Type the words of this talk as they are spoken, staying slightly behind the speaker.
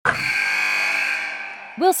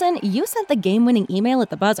Wilson, you sent the game-winning email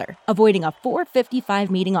at the buzzer, avoiding a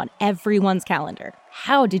 4:55 meeting on everyone's calendar.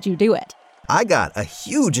 How did you do it? I got a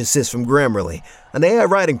huge assist from Grammarly, an AI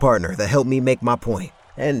writing partner that helped me make my point.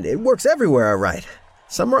 And it works everywhere I write.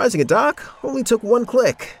 Summarizing a doc only took one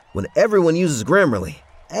click. When everyone uses Grammarly,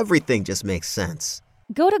 everything just makes sense.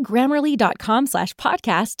 Go to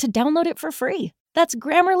Grammarly.com/podcast to download it for free. That's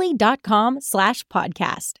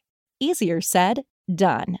Grammarly.com/podcast. Easier said,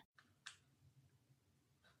 done.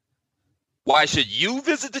 Why should you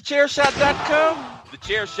visit thechairshot.com?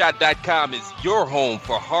 Thechairshot.com is your home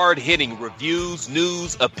for hard-hitting reviews,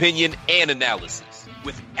 news, opinion, and analysis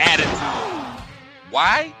with attitude.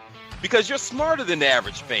 Why? Because you're smarter than the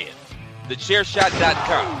average fan.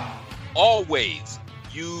 Thechairshot.com. Always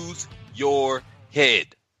use your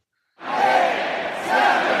head. 8,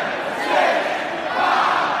 7, 6,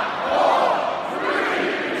 5, 4,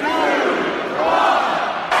 3, 2, 1.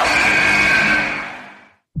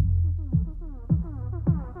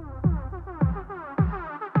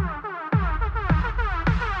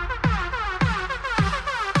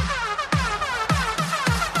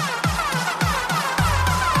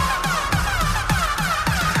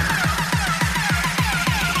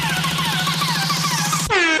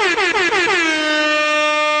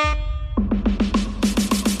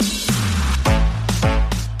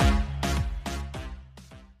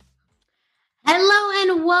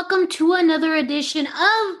 Welcome to another edition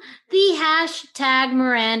of the Hashtag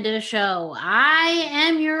Miranda Show. I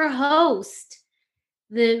am your host,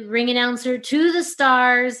 the ring announcer to the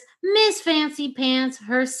stars, Miss Fancy Pants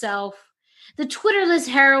herself, the Twitterless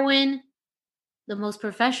heroine, the most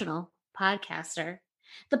professional podcaster,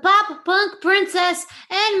 the pop punk princess,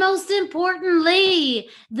 and most importantly,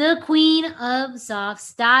 the queen of soft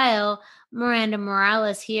style, Miranda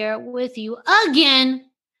Morales, here with you again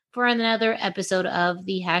for another episode of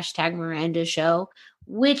the Hashtag Miranda Show,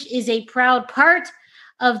 which is a proud part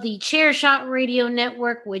of the Chairshot Radio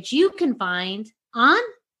Network, which you can find on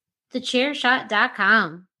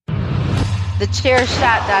thechairshot.com.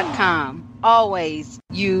 Thechairshot.com. Always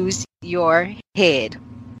use your head.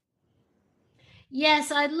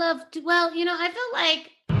 Yes, I'd love to. Well, I feel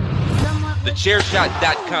like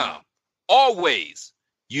Thechairshot.com. Always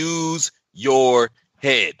use your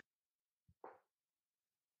head.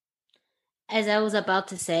 As I was about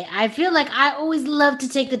to say, I feel like I always love to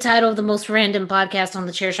take the title of the most random podcast on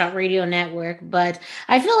the Chairshot Radio Network, but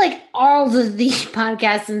I feel like all of these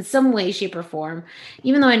podcasts in some way, shape, or form,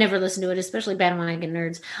 even though I never listen to it, especially Bandwagon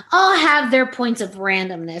Nerds, all have their points of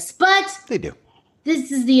randomness, but they do.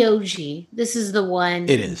 This is the OG. This is the one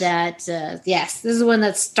that, this is the one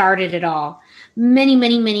that started it all many,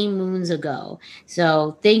 many, many moons ago.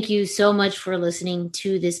 So thank you so much for listening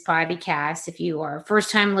to this podcast. If you are a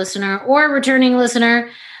first-time listener or a returning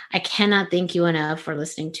listener, I cannot thank you enough for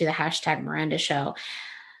listening to the Hashtag Miranda Show.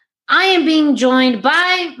 I am being joined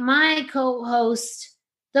by my co-host,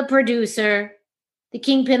 the producer, the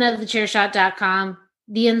kingpin of thechairshot.com,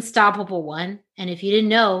 the unstoppable one. And if you didn't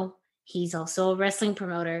know, he's also a wrestling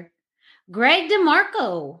promoter, Greg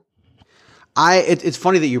DeMarco. It's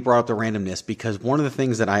funny that you brought up the randomness, because one of the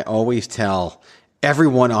things that I always tell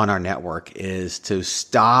everyone on our network is to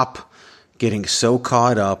stop getting so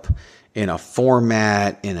caught up in a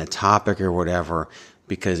format, in a topic or whatever,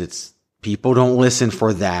 because people don't listen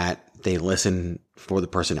for that. They listen for the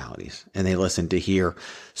personalities, and they listen to hear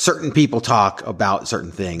certain people talk about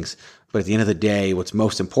certain things. But at the end of the day, what's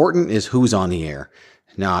most important is who's on the air,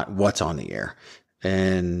 not what's on the air.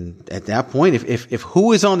 And at that point, if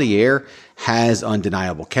who is on the air has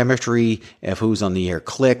undeniable chemistry, if who's on the air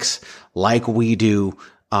clicks like we do,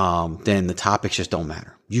 then the topics just don't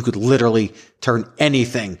matter. You could literally turn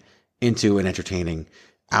anything into an entertaining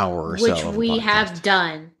hour or so. Which we have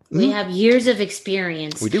done. Mm-hmm. We have years of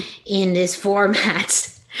experience in this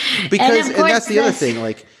format. Because, and that's the other thing,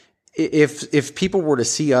 like if people were to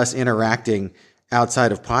see us interacting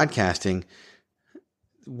outside of podcasting,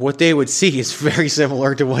 what they would see is very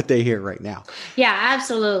similar to what they hear right now. Yeah,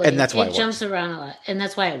 absolutely. And that's why it jumps around a lot. And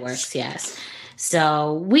that's why it works, yes.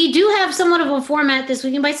 So we do have somewhat of a format this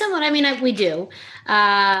week. And by somewhat, I mean we do.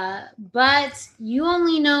 But you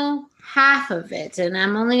only know half of it. And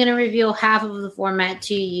I'm only going to reveal half of the format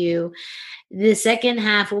to you. The second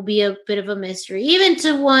half will be a bit of a mystery, even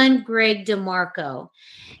to one Greg DeMarco.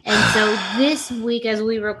 And so this week, as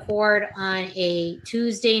we record on a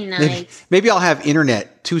Tuesday night, maybe I'll have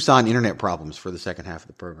Tucson internet problems for the second half of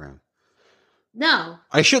the program. No.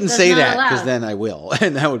 I shouldn't That's say not that because allowed. then I will,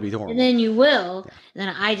 and that would be horrible. And then you will. Then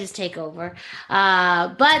I just take over.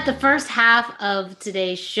 But the first half of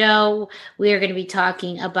today's show, we are going to be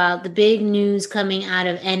talking about the big news coming out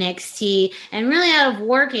of NXT and really out of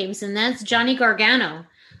War Games, and that's Johnny Gargano.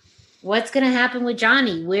 What's going to happen with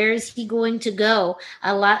Johnny? Where is he going to go?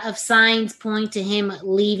 A lot of signs point to him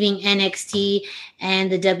leaving NXT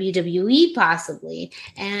and the WWE possibly.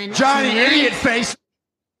 And Johnny, idiot face.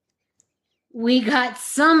 We got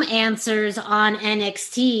some answers on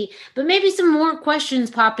NXT, but maybe some more questions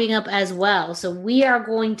popping up as well. So we are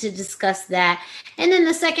going to discuss that. And then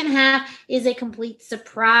the second half is a complete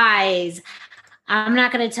surprise. I'm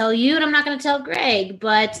not going to tell you and I'm not going to tell Greg,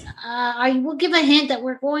 but I will give a hint that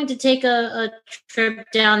we're going to take a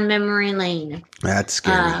trip down memory lane. That's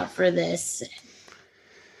scary. For this.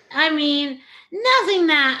 I mean, nothing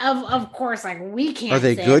that, of course, like we can't Are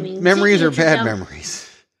they say. good I mean, memories or taking a trip bad down- memories?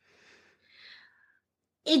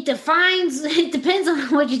 It depends on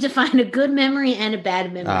what you define a good memory and a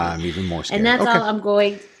bad memory. I'm even more scared. And that's Okay. all I'm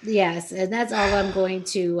going, yes, and that's all I'm going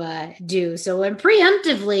to do. So I'm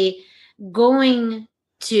preemptively going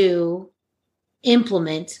to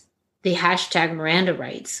implement the hashtag Miranda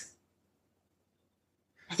rights.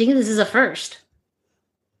 I think this is a first.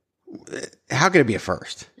 How could it be a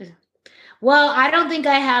first? Well, I don't think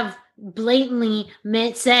I have blatantly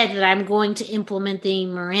said that I'm going to implement the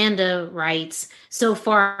Miranda rights so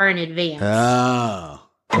far in advance. Oh.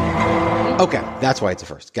 Okay, that's why it's a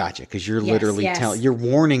first. Gotcha. Because you're Yes, literally yes. you're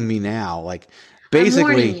warning me now. Like, warning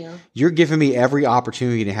basically, you. you're giving me every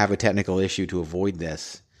opportunity to have a technical issue to avoid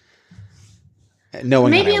this.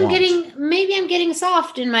 Knowing Maybe that I won't. maybe I'm getting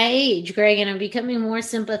soft in my age, Greg, and I'm becoming more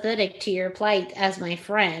sympathetic to your plight as my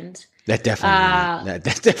friend. That's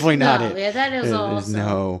definitely not no, it. yeah, that is There's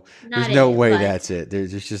also there's not no it, way but- that's it.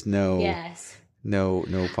 There's just no Yes. no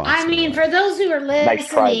possible. I mean, for those who are Nice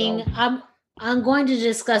try, listening, I'm going to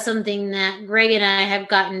discuss something that Greg and I have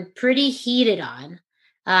gotten pretty heated on,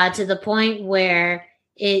 to the point where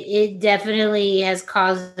it definitely has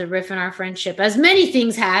caused a rift in our friendship, as many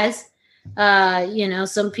things has.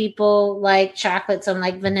 Some people like chocolate, some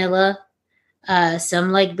like vanilla,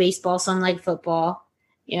 some like baseball, some like football.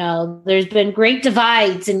 There's been great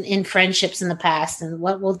divides in friendships in the past, and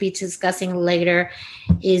what we'll be discussing later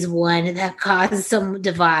is one that caused some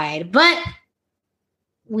divide. But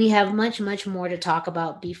we have much, much more to talk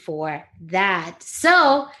about before that.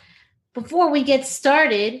 So before we get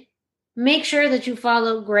started, make sure that you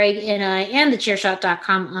follow Greg and I and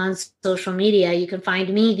thechairshot.com on social media. You can find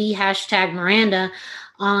me, the hashtag Miranda,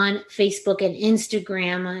 on Facebook and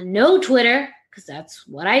Instagram. No Twitter, because that's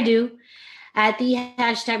what I do. At the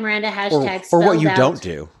hashtag Miranda, hashtag or what spelled you out. don't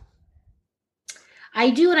do. I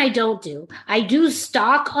do and I don't do. I do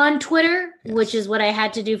stalk on Twitter, Yes. which is what I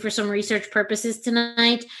had to do for some research purposes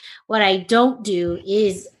tonight. What I don't do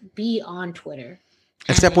is be on Twitter.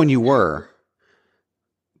 Except when you were,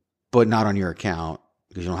 but not on your account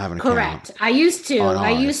because you don't have an account. Correct. I used to. On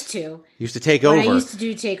I ours. used to. You used to take When over. I used to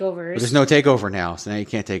do takeovers. But there's no takeover now, so now you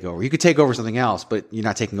can't take over. You could take over something else, but you're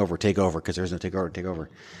not taking over takeover because there's no takeover to take over.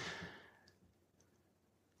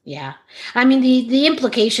 Yeah. I mean, the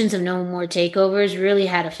implications of no more takeovers really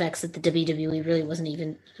had effects that the WWE really wasn't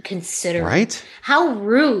even considering. Right? How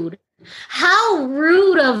rude. How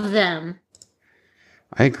rude of them.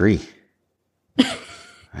 I agree.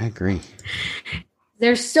 I agree.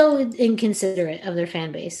 They're so inconsiderate of their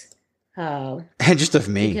fan base. Oh. And just of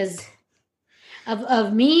me. Because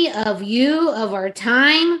of me, of you, of our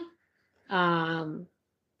time.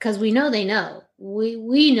 Because we know they know.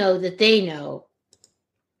 We know that they know.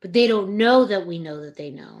 But they don't know that we know that they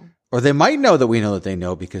know. Or they might know that we know that they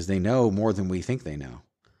know because they know more than we think they know.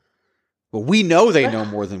 Well, we know they know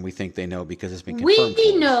more than we think they know because it's been confirmed.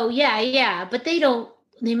 We know, yeah. But they don't,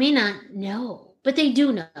 they may not know. But they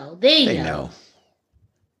do know. They know.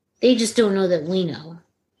 They just don't know that we know.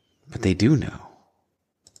 But they do know.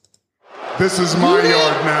 This is my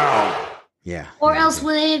yard now. Yeah. Or yeah, else yeah.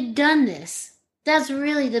 would they have done this? That's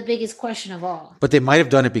really the biggest question of all. But they might have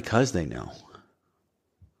done it because they know.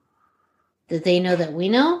 That they know that we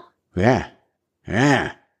know? Yeah.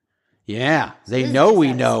 Yeah. Yeah. They This know is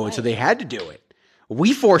we know, and so satisfying. they had to do it.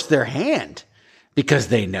 We forced their hand because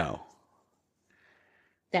they know.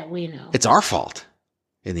 That we know. It's our fault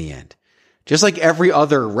in the end. Just like every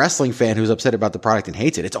other wrestling fan who's upset about the product and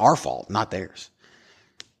hates it, it's our fault, not theirs.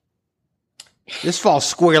 This falls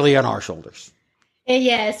squarely on our shoulders.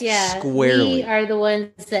 Yes, yeah. Squarely. We are the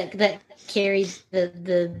ones that carry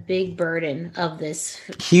the big burden of this.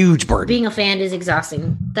 Huge burden. Being a fan is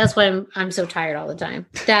exhausting. That's why I'm so tired all the time.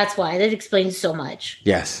 That's why. That explains so much.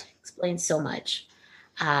 Yes. Explains so much.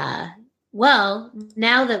 Well,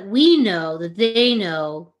 now that we know that they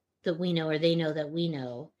know that we know, or they know that we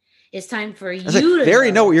know, it's time for you to They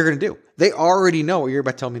already know what you're going to do. They already know what you're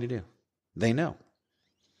about to tell me to do. They know.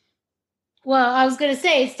 Well, I was going to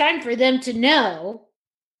say it's time for them to know.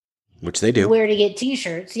 Which they do. Where to get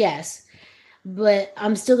t-shirts, yes. But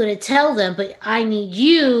I'm still going to tell them, but I need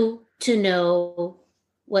you to know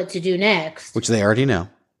what to do next. Which they already know.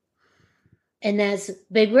 And that's,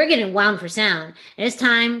 babe, we're getting wound for sound. And it's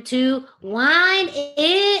time to wind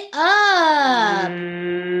it up.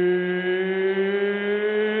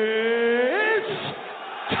 It's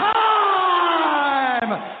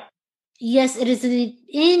time! Yes, it is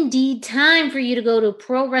indeed time for you to go to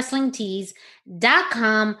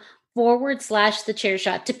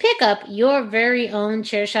prowrestlingtees.com/thechairshot to pick up your very own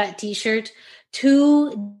Chairshot t-shirt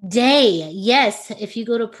today. Yes, if you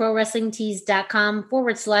go to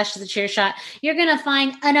prowrestlingtees.com/thechairshot, you're going to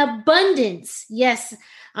find an abundance. Yes,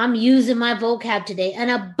 I'm using my vocab today. An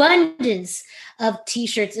abundance of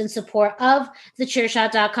t-shirts in support of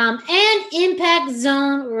thechairshot.com and Impact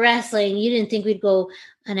Zone Wrestling. You didn't think we'd go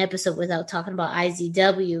an episode without talking about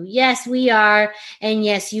IZW. Yes, we are. And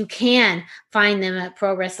yes, you can find them at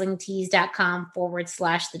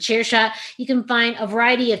prowrestlingtees.com/thechairshot. You can find a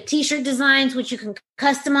variety of t-shirt designs, which you can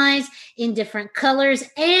customize in different colors,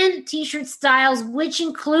 and t-shirt styles, which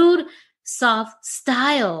include soft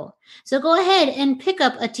style. So go ahead and pick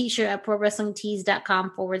up a t-shirt at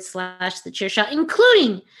prowrestlingtees.com/thechairshot,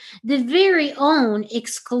 including the very own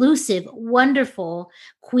exclusive, wonderful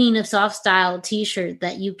Queen of Soft Style t-shirt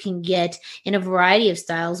that you can get in a variety of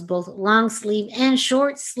styles, both long sleeve and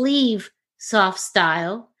short sleeve soft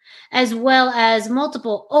style, as well as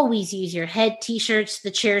multiple Always Use Your Head t-shirts,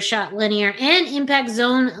 the Chairshot Linear and Impact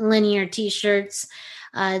Zone Linear t-shirts,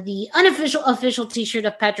 the unofficial official t-shirt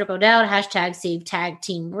of Patrick O'Dowd, hashtag Save Tag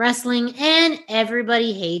Team Wrestling, and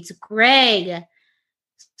Everybody Hates Greg.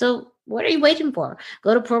 So what are you waiting for?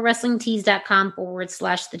 Go to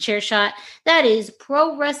prowrestlingtees.com/thechairshot. That is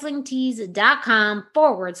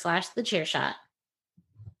prowrestlingtees.com/thechairshot.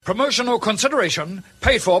 Promotional consideration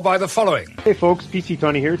paid for by the following. Hey folks, PC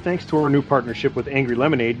Tony here. Thanks to our new partnership with Angry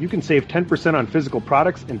Lemonade, you can save 10% on physical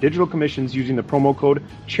products and digital commissions using the promo code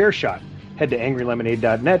ChairShot. Head to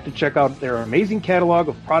angrylemonade.net to check out their amazing catalog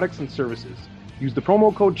of products and services. Use the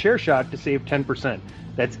promo code ChairShot to save 10%.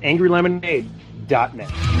 That's angrylemonade.net.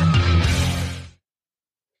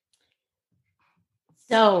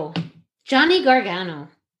 So, Johnny Gargano.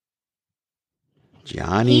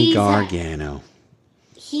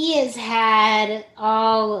 He has had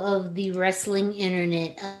all of the wrestling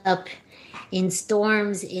internet up in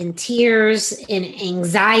storms, in tears, in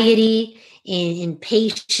anxiety, in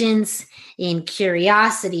impatience, in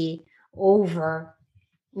curiosity over,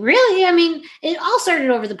 really, I mean, it all started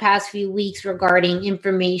over the past few weeks regarding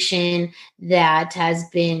information that has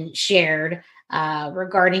been shared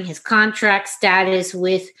regarding his contract status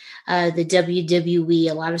with the WWE.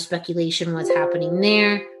 A lot of speculation was happening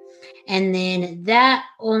there. And then that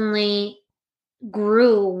only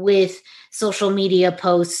grew with social media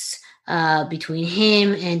posts between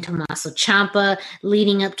him and Tommaso Ciampa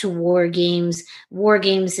leading up to War Games. War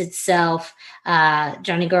Games itself,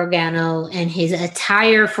 Johnny Gargano and his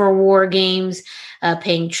attire for War Games,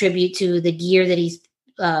 paying tribute to the gear that he's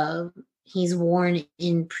worn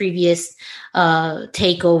in previous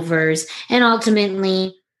takeovers, and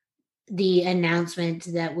ultimately the announcement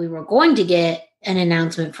that we were going to get an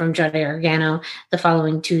announcement from Johnny Gargano the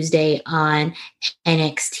following Tuesday on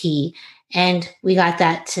NXT. And we got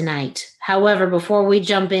that tonight. However, before we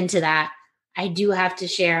jump into that, I do have to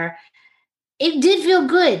share, it did feel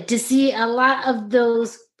good to see a lot of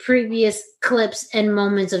those previous clips and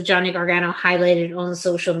moments of Johnny Gargano highlighted on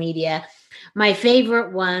social media. My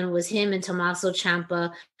favorite one was him and Tommaso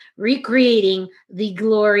Ciampa recreating the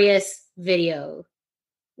Glorious video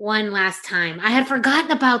one last time. I had forgotten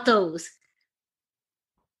about those.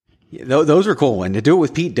 Yeah, those were cool. And to do it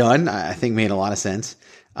with Pete Dunne, I think made a lot of sense.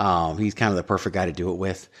 He's kind of the perfect guy to do it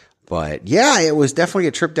with. But yeah, it was definitely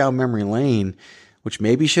a trip down memory lane, which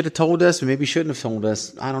maybe should have told us, maybe shouldn't have told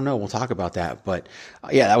us. I don't know. We'll talk about that. But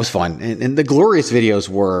yeah, that was fun. And the Glorious videos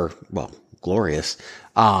were, well, glorious.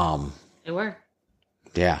 They were.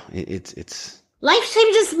 Yeah, it's. Life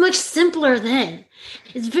seemed just much simpler then.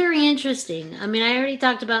 It's very interesting. I mean, I already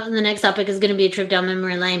talked about the next topic is going to be a trip down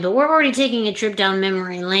memory lane, but we're already taking a trip down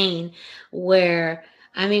memory lane where,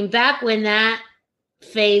 I mean, back when that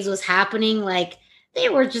phase was happening, like they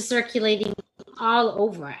were just circulating all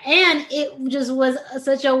over. And it just was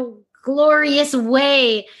such a glorious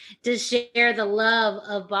way to share the love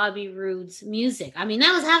of Bobby Roode's music. I mean,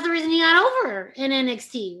 that was half the reason he got over in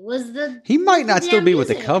NXT was the he might not still be music.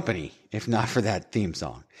 with the company if not for that theme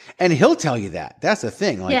song. And he'll tell you that. That's the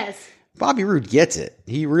thing. Like, yes. Bobby Roode gets it.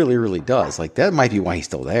 He really, really does. Like, that might be why he's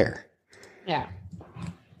still there. Yeah.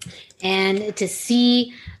 And to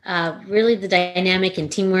see really the dynamic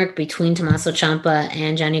and teamwork between Tommaso Ciampa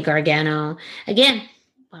and Johnny Gargano, again,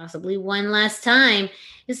 possibly one last time,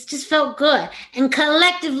 it just felt good. And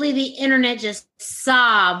collectively, the internet just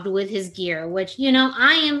sobbed with his gear, which, you know,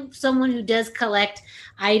 I am someone who does collect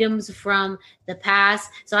items from the past.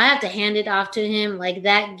 So I have to hand it off to him. Like,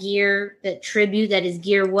 that gear, that tribute that his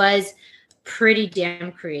gear was pretty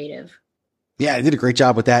damn creative. Yeah, I did a great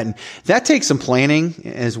job with that. And that takes some planning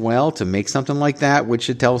as well to make something like that, which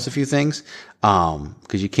should tell us a few things.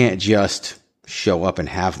 Because you can't just show up and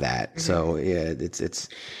have that. Mm-hmm. So yeah, it's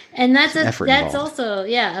and that's also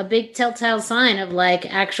a big telltale sign of like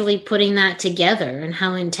actually putting that together and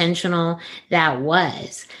how intentional that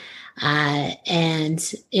was.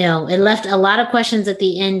 And you know, it left a lot of questions at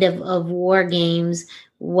the end of War Games.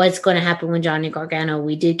 What's going to happen with Johnny Gargano?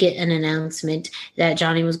 We did get an announcement that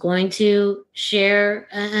Johnny was going to share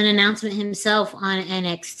an announcement himself on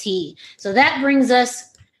NXT. So that brings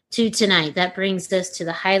us to tonight. That brings us to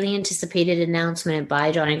the highly anticipated announcement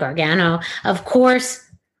by Johnny Gargano. Of course,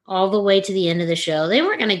 all the way to the end of the show. They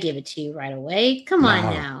weren't going to give it to you right away. Come on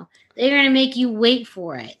now. They're going to make you wait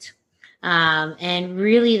for it. And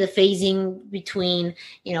really the phasing between,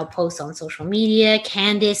 you know, posts on social media,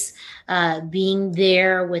 Candice being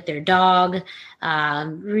there with their dog,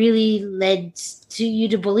 really led to you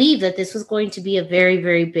to believe that this was going to be a very,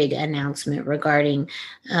 very big announcement regarding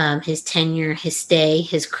his tenure, his stay,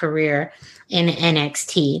 his career in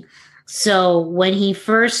NXT. So when he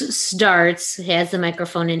first starts, he has the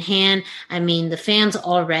microphone in hand. I mean, the fans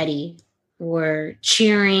already were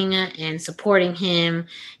cheering and supporting him,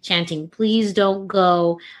 chanting, "Please don't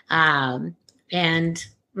go," and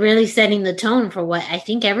really setting the tone for what I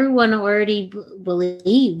think everyone already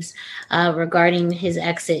believes regarding his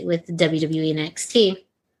exit with WWE NXT.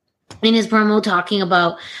 In his promo, talking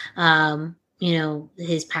about, you know,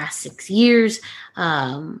 his past 6 years,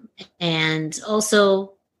 and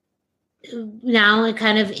also now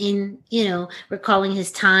kind of in, you know, recalling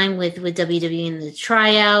his time with WWE in the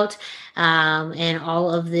tryout, and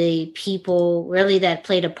all of the people really that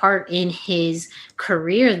played a part in his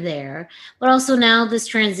career there, but also now this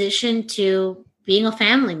transition to being a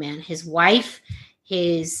family man, his wife,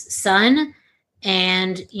 his son,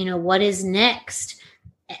 and, you know, what is next.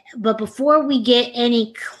 But before we get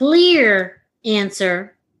any clear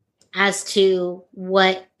answer as to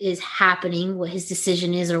what is happening, what his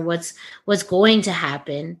decision is, or what's going to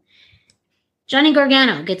happen, Johnny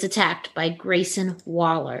Gargano gets attacked by Grayson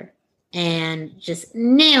Waller and just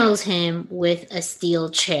nails him with a steel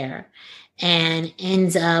chair and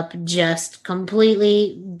ends up just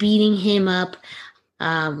completely beating him up,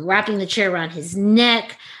 wrapping the chair around his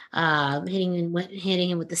neck, hitting him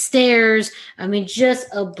with the stairs. I mean, just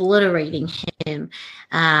obliterating him,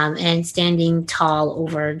 and standing tall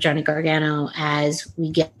over Johnny Gargano as we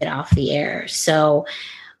get off the air. So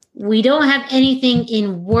we don't have anything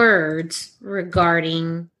in words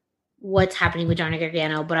regarding what's happening with Johnny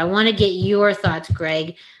Gargano, but I want to get your thoughts,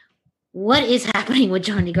 Greg. What is happening with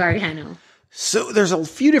Johnny Gargano? So there's a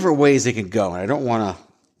few different ways it can go, and I don't want to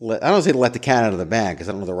let the cat out of the bag because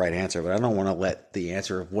I don't know the right answer, but I don't want to let the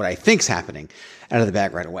answer of what I think's happening out of the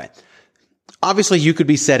bag right away. Obviously, you could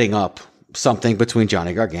be setting up something between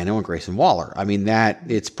Johnny Gargano and Grayson Waller. I mean,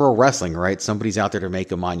 it's pro wrestling, right? Somebody's out there to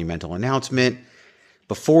make a monumental announcement.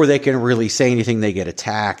 Before they can really say anything, they get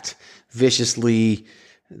attacked viciously.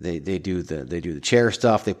 They do the chair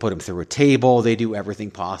stuff. They put him through a table. They do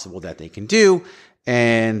everything possible that they can do.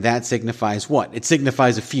 And that signifies what? It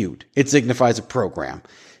signifies a feud. It signifies a program.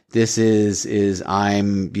 This is we're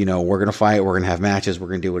going to fight. We're going to have matches. We're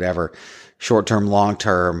going to do whatever, short term, long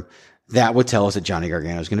term. That would tell us that Johnny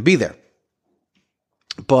Gargano is going to be there.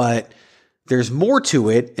 But there's more to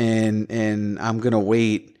it, and I'm going to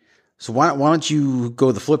wait. So why don't you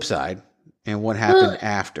go the flip side and what happened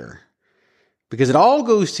after? Because it all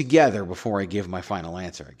goes together before I give my final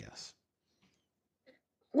answer, I guess.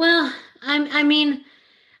 Well, I mean,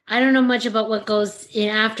 I don't know much about what goes in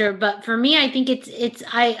after, but for me, I think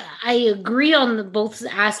I agree on both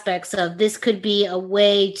aspects of this could be a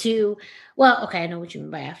way to, well, okay, I know what you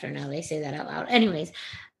mean by after now. They say that out loud. Anyways.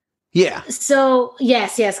 Yeah. So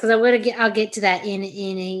yes, because I'll get to that in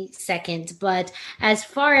a second. But as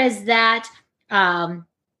far as that, could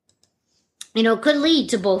lead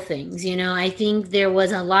to both things. I think there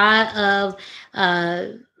was a lot of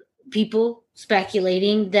people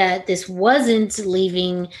speculating that this wasn't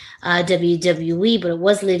leaving WWE, but it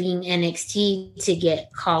was leaving NXT to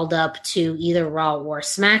get called up to either Raw or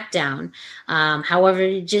SmackDown. However,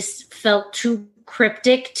 it just felt too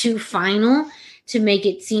cryptic, too final to make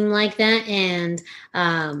it seem like that. And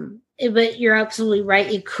but you're absolutely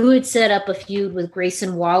right. It could set up a feud with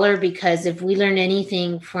Grayson Waller, because if we learn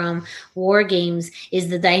anything from War Games, is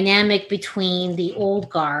the dynamic between the old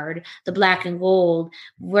guard, the black and gold,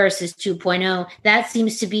 versus 2.0. That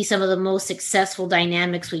seems to be some of the most successful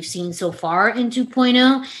dynamics we've seen so far in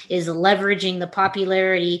 2.0, is leveraging the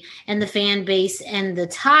popularity and the fan base and the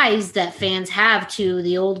ties that fans have to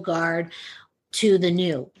the old guard to the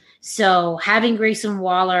new. So having Grayson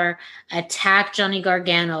Waller attack Johnny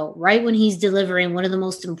Gargano right when he's delivering one of the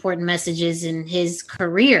most important messages in his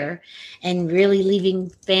career and really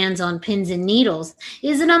leaving fans on pins and needles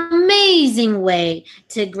is an amazing way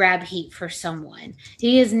to grab heat for someone.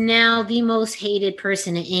 He is now the most hated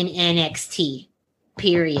person in NXT,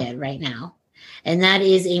 period, right now. And that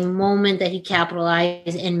is a moment that he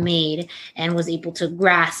capitalized and made and was able to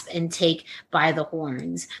grasp and take by the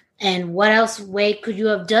horns. And what else way could you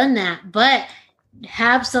have done that but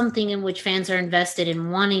have something in which fans are invested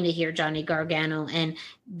in wanting to hear Johnny Gargano and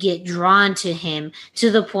get drawn to him,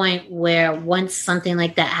 to the point where once something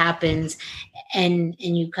like that happens and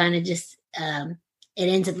you kind of just it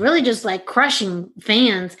ends up really just like crushing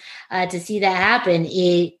fans to see that happen.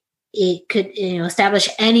 It could establish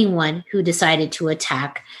anyone who decided to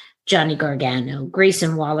attack Johnny Gargano.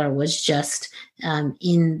 Grayson Waller was just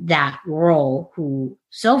in that role, who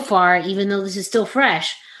so far, even though this is still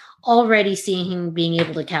fresh, already seeing him being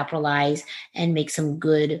able to capitalize and make some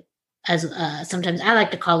good, as sometimes I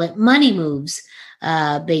like to call it, money moves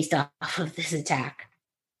based off of this attack.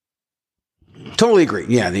 Totally agree.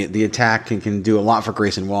 Yeah, the attack can do a lot for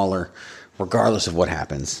Grayson Waller, regardless of what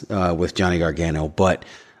happens with Johnny Gargano. But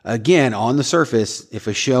again, on the surface, if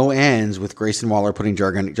a show ends with Grayson Waller putting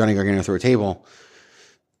Johnny Gargano through a table,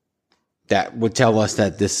 that would tell us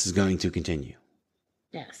that this is going to continue.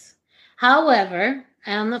 Yes. However,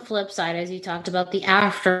 on the flip side, as you talked about the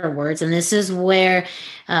afterwards, and this is where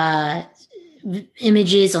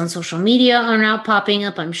images on social media are now popping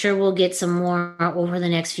up. I'm sure we'll get some more over the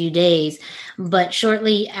next few days. But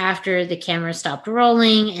shortly after the camera stopped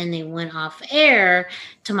rolling and they went off air,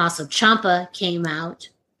 Tommaso Ciampa came out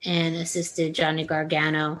and assisted Johnny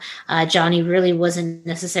Gargano. Johnny really wasn't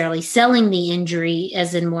necessarily selling the injury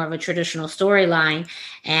as in more of a traditional storyline,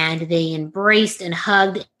 and they embraced and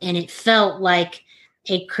hugged, and it felt like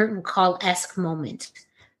a curtain call-esque moment.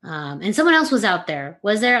 And someone else was out there.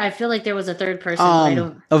 Was there? I feel like there was a third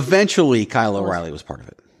person. Eventually, Kyle O'Reilly was part of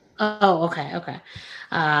it. Oh, okay.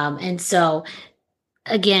 And so,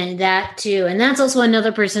 again, that too. And that's also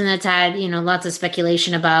another person that's had, lots of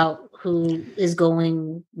speculation about who is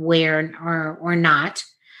going where or not.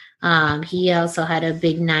 He also had a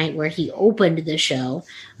big night where he opened the show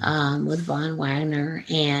with Von Wagner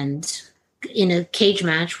and in a cage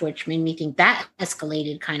match, which made me think that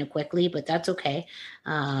escalated kind of quickly, but that's okay.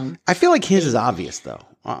 I feel like his is obvious though.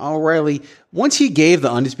 O'Reilly, once he gave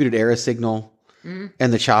the Undisputed Era signal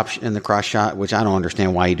and the chop and the cross shot, which I don't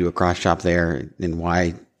understand why you do a cross chop there and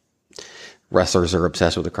why wrestlers are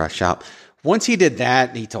obsessed with the cross chop. Once he did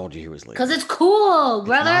that, he told you he was leaving. Because it's cool,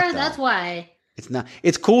 brother. That's why. It's not.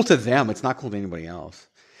 It's cool to them. It's not cool to anybody else.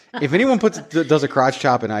 If anyone does a crotch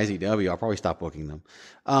chop in IZW, I'll probably stop booking them.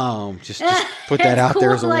 Just put that out cool,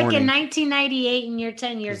 there as a like warning. In 1998 and you're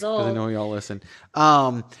 10 years old. Because I know y'all listen.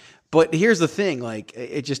 But here's the thing. Like,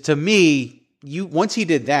 it just, to me, once he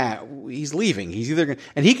did that, he's leaving. He's either going to,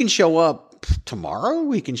 and he can show up tomorrow.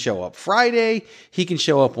 He can show up Friday. He can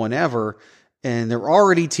show up whenever. And they're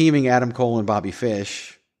already teaming Adam Cole and Bobby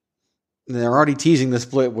Fish. And they're already teasing the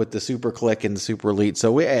split with the Super Click and the Super Elite.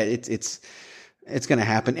 So it's going to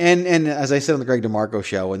happen. And as I said on the Greg DeMarco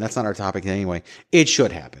show, and that's not our topic anyway, it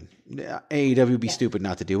should happen. AEW would be stupid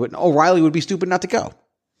not to do it. And O'Reilly would be stupid not to go.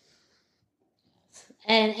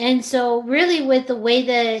 And so really with the way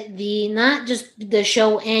that not just the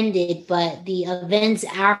show ended, but the events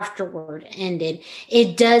afterward ended,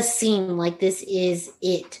 it does seem like this is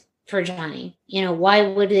it for Johnny. Why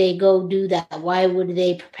would they go do that? Why would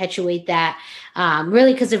they perpetuate that?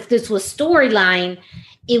 Really, because if this was storyline,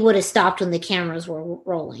 it would have stopped when the cameras were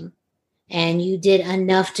rolling. And you did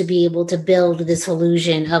enough to be able to build this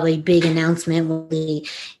illusion of a big announcement when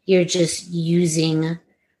you're just using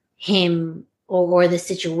him or the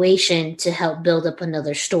situation to help build up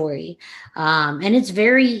another story. And it's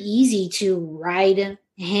very easy to ride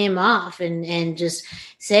him off and just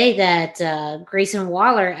say that Grayson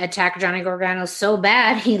Waller attacked Johnny Gargano so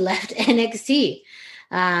bad he left NXT.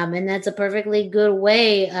 And that's a perfectly good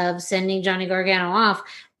way of sending Johnny Gargano off.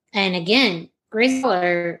 And again, Grayson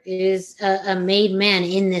Waller is a made man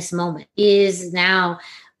in this moment. He is now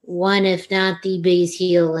one, if not the biggest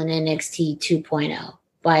heel in NXT 2.0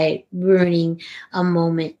 by ruining a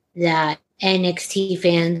moment that NXT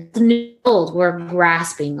fans were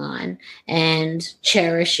grasping on and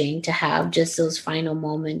cherishing to have just those final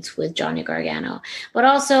moments with Johnny Gargano. But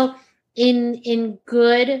also in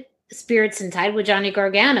good spirits and tide with Johnny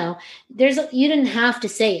Gargano, you didn't have to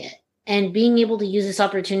say it. And being able to use this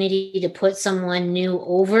opportunity to put someone new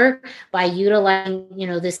over by utilizing,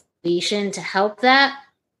 this situation to help that,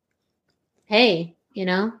 hey,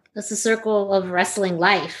 that's the circle of wrestling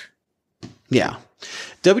life. Yeah.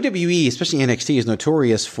 WWE, especially NXT, is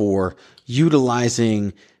notorious for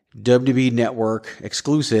utilizing WWE Network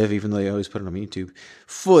exclusive, even though they always put it on YouTube,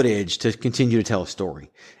 footage to continue to tell a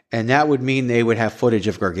story. And that would mean they would have footage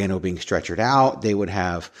of Gargano being stretchered out. They would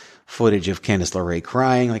have footage of Candice LeRae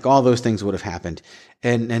crying. Like, all those things would have happened.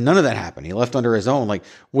 And none of that happened. He left under his own. Like,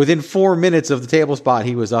 within 4 minutes of the table spot,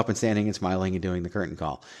 he was up and standing and smiling and doing the curtain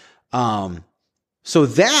call. So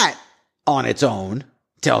that on its own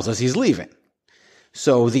tells us he's leaving.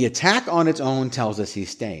 So the attack on its own tells us he's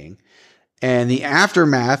staying. And the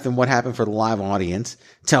aftermath and what happened for the live audience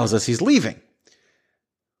tells us he's leaving.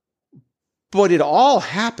 But it all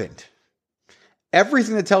happened.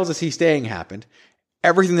 Everything that tells us he's staying happened.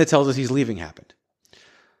 Everything that tells us he's leaving happened.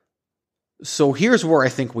 So here's where I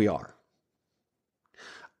think we are.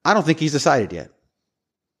 I don't think he's decided yet.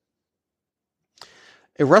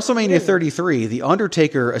 At WrestleMania 33, The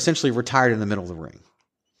Undertaker essentially retired in the middle of the ring.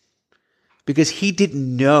 Because he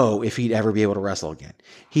didn't know if he'd ever be able to wrestle again.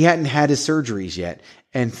 He hadn't had his surgeries yet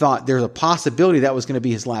and thought there's a possibility that was going to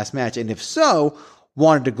be his last match. And if so,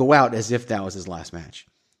 wanted to go out as if that was his last match.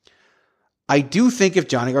 I do think if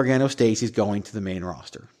Johnny Gargano stays, he's going to the main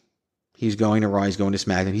roster. He's going to Raw, he's going to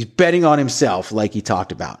SmackDown. He's betting on himself like he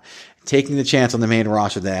talked about. Taking the chance on the main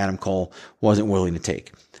roster that Adam Cole wasn't willing to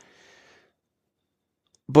take.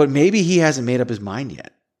 But maybe he hasn't made up his mind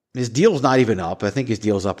yet. His deal's not even up. I think his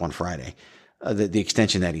deal's up on Friday, the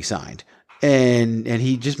extension that he signed. And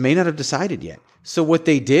he just may not have decided yet. So what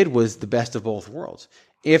they did was the best of both worlds.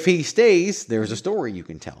 If he stays, there's a story you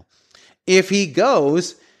can tell. If he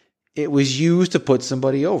goes, it was used to put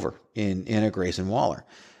somebody over in a Grayson Waller.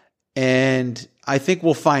 And I think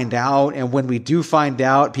we'll find out. And when we do find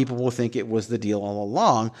out, people will think it was the deal all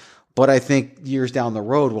along. But I think years down the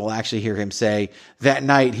road, we'll actually hear him say that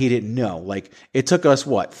night he didn't know. Like, it took us,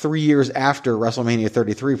 3 years after WrestleMania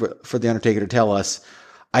 33 for The Undertaker to tell us,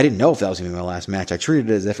 I didn't know if that was going to be my last match. I treated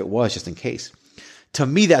it as if it was, just in case. To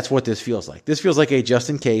me, that's what this feels like. This feels like a just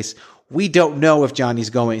in case. We don't know if Johnny's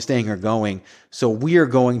staying or going. So we are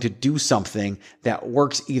going to do something that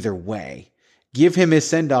works either way. Give him his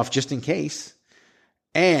send-off just in case.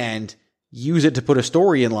 And use it to put a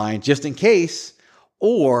story in line just in case.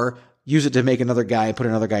 Or use it to make another guy and put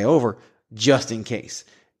another guy over just in case.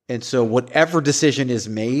 And so whatever decision is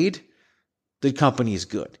made, the company is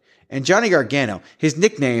good. And Johnny Gargano, his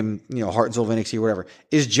nickname, Heart and Soul of NXT or whatever,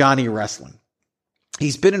 is Johnny Wrestling.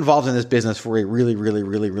 He's been involved in this business for a really, really,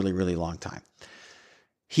 really, really, really long time.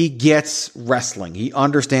 He gets wrestling. He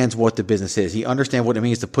understands what the business is. He understands what it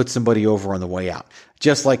means to put somebody over on the way out,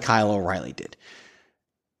 just like Kyle O'Reilly did.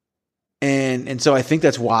 And so I think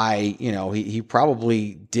that's why, he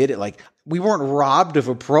probably did it. Like, we weren't robbed of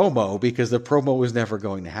a promo because the promo was never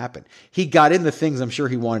going to happen. He got in the things I'm sure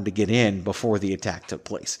he wanted to get in before the attack took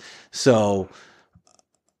place. So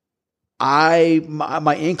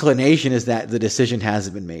my inclination is that the decision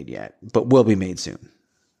hasn't been made yet, but will be made soon.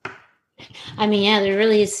 I mean, yeah, there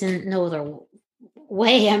really isn't no other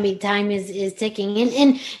way. I mean, time is ticking.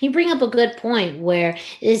 And you bring up a good point where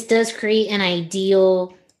this does create an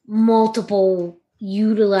ideal multiple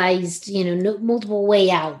utilized, multiple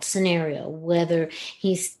way out scenario, whether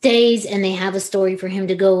he stays and they have a story for him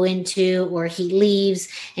to go into, or he leaves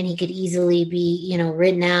and he could easily be,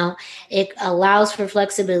 written out. It allows for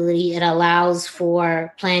flexibility. It allows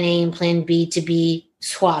for plan A and plan B to be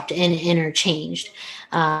swapped and interchanged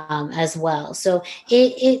as well. So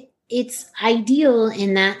it's ideal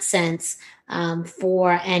in that sense.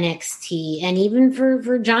 For NXT and even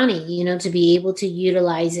for Johnny, to be able to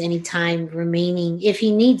utilize any time remaining if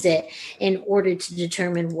he needs it in order to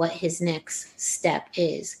determine what his next step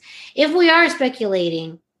is. If we are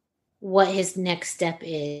speculating what his next step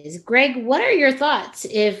is, Greg, what are your thoughts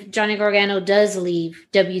if Johnny Gargano does leave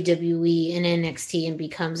WWE and NXT and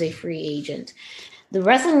becomes a free agent? The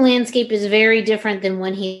wrestling landscape is very different than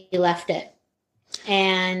when he left it.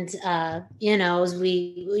 And, as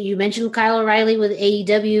you mentioned Kyle O'Reilly with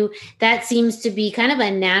AEW, that seems to be kind of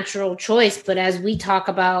a natural choice. But as we talk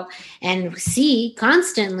about and see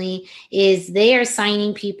constantly, is they are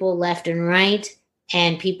signing people left and right,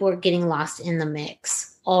 and people are getting lost in the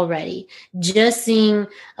mix already. Just seeing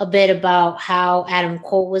a bit about how Adam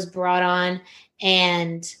Cole was brought on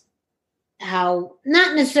and how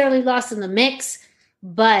not necessarily lost in the mix,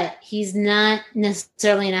 but he's not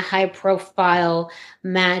necessarily in a high-profile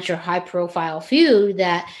match or high-profile feud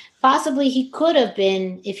that possibly he could have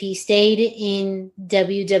been if he stayed in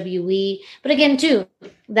WWE. But again, too,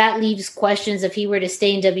 that leaves questions. If he were to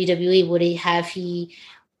stay in WWE, would he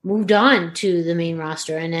moved on to the main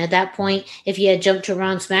roster? And at that point, if he had jumped to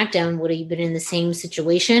Raw and SmackDown, would he have been in the same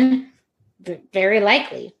situation? Very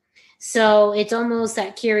likely. So it's almost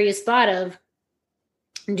that curious thought of,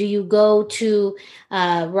 do you go to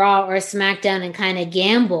Raw or SmackDown and kind of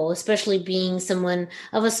gamble, especially being someone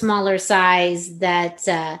of a smaller size that,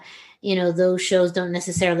 those shows don't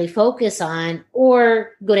necessarily focus on,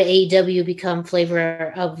 or go to AEW, become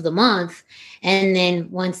flavor of the month, and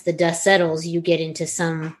then once the dust settles, you get into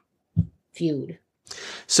some feud?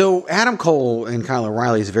 So Adam Cole and Kyle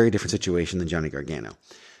O'Reilly is a very different situation than Johnny Gargano.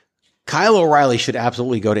 Kyle O'Reilly should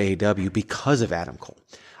absolutely go to AEW because of Adam Cole.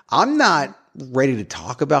 I'm not ready to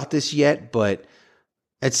talk about this yet, but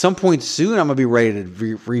at some point soon, I'm going to be ready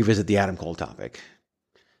to revisit the Adam Cole topic,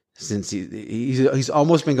 since he's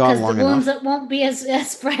almost been gone long enough. Because the wounds won't be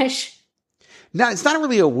as fresh. No, it's not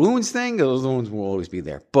really a wounds thing. Those wounds will always be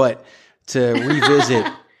there, but to revisit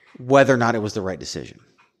whether or not it was the right decision.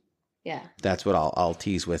 Yeah, that's what I'll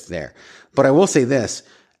tease with there. But I will say this: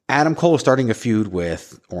 Adam Cole is starting a feud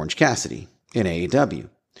with Orange Cassidy in AEW,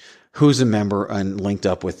 who's a member and linked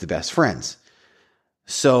up with the Best Friends.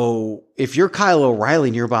 So if you're Kyle O'Reilly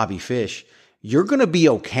and you're Bobby Fish, you're going to be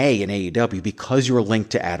okay in AEW because you're linked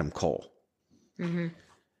to Adam Cole. Mm-hmm.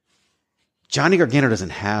 Johnny Gargano doesn't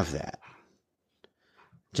have that.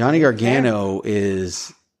 Johnny Gargano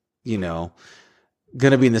is, going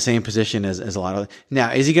to be in the same position as a lot of...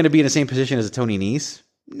 Now, is he going to be in the same position as a Tony Nese?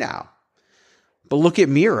 No. But look at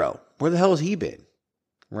Miro. Where the hell has he been?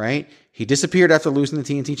 Right? He disappeared after losing the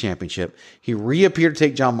TNT Championship. He reappeared to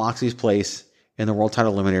take Jon Moxley's place in the World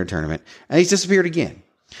Title Eliminator Tournament, and he's disappeared again.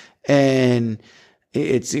 And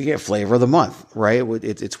it's flavor of the month, right?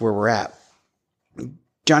 It's where we're at.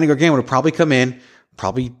 Johnny Gargano would probably come in,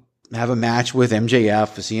 probably have a match with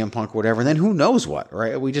MJF, CM Punk, whatever, and then who knows what,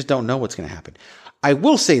 right? We just don't know what's going to happen. I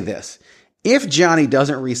will say this. If Johnny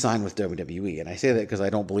doesn't re-sign with WWE, and I say that because I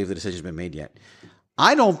don't believe the decision's been made yet,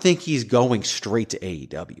 I don't think he's going straight to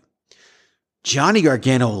AEW. Johnny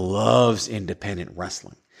Gargano loves independent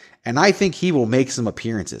wrestling, and I think he will make some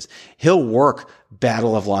appearances. He'll work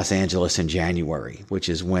Battle of Los Angeles in January, which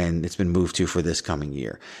is when it's been moved to for this coming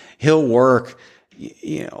year. He'll work,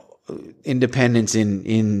 independents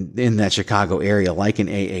in that Chicago area, like in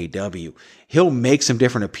AAW. He'll make some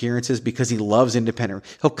different appearances because he loves independent.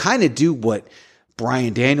 He'll kind of do what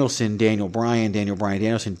Daniel Bryan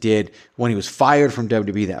Danielson did when he was fired from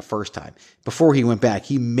WWE that first time. Before he went back,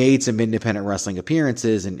 he made some independent wrestling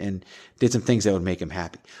appearances and did some things that would make him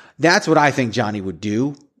happy. That's what I think Johnny would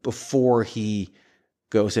do before he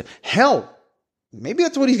goes to... Hell, maybe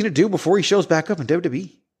that's what he's going to do before he shows back up in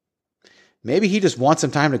WWE. Maybe he just wants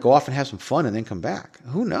some time to go off and have some fun and then come back.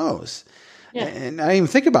 Who knows? Yeah. And I didn't even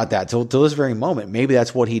think about that till this very moment. Maybe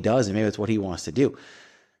that's what he does, and maybe that's what he wants to do.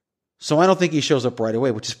 So I don't think he shows up right away,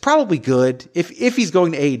 which is probably good. If he's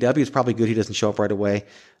going to AEW, it's probably good he doesn't show up right away,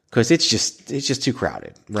 because it's just too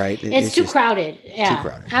crowded, right? It's too crowded. Yeah, too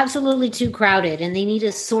crowded. Absolutely too crowded, and they need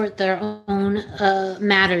to sort their own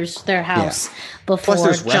matters, their house, before. Plus,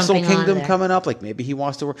 there's Wrestle Kingdom coming up. Like maybe he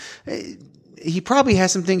wants to work. He probably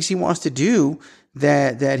has some things he wants to do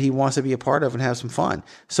that he wants to be a part of and have some fun.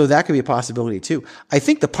 So that could be a possibility too. I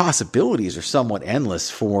think the possibilities are somewhat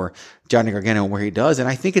endless for Johnny Gargano and where he does. And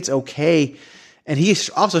I think it's okay. And he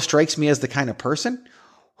also strikes me as the kind of person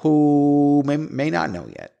who may not know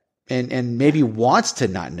yet, and maybe wants to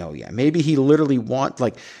not know yet. Maybe he literally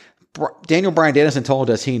Daniel Bryan Danielson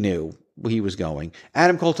told us he knew he was going.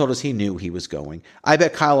 Adam Cole told us he knew he was going. I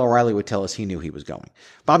bet Kyle O'Reilly would tell us he knew he was going.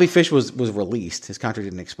 Bobby Fish was released. His contract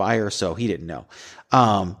didn't expire, so he didn't know.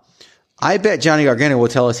 I bet Johnny Gargano will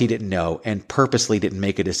tell us he didn't know and purposely didn't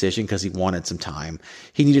make a decision because he wanted some time.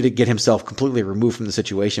 He needed to get himself completely removed from the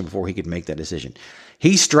situation before he could make that decision.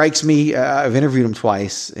 He strikes me, I've interviewed him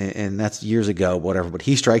twice, and that's years ago, whatever, but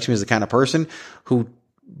he strikes me as the kind of person who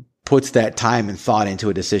puts that time and thought into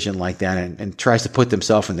a decision like that and tries to put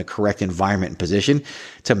themselves in the correct environment and position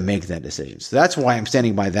to make that decision. So that's why I'm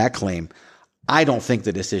standing by that claim. I don't think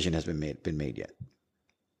the decision has been made yet.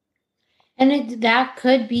 And that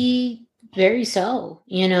could be very so.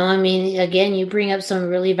 I mean, again, you bring up some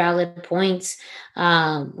really valid points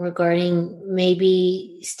regarding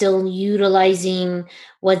maybe still utilizing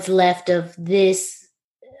what's left of this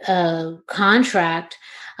contract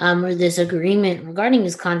or this agreement regarding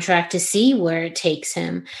his contract to see where it takes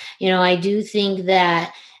him. I do think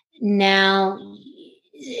that now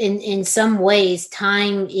in some ways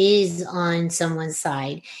time is on someone's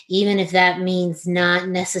side, even if that means not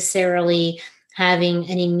necessarily having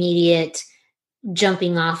an immediate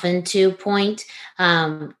jumping off into point,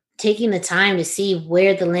 taking the time to see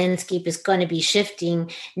where the landscape is going to be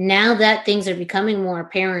shifting now that things are becoming more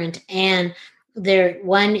apparent, and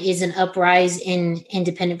one is an uprise in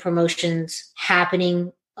independent promotions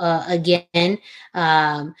happening again.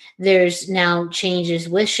 There's now changes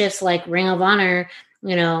with shifts like Ring of Honor,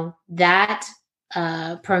 that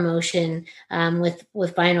promotion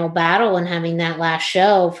with Final Battle and having that last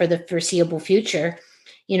show for the foreseeable future.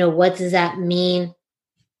 What does that mean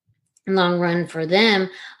long run for them?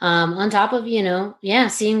 On top of,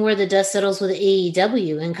 seeing where the dust settles with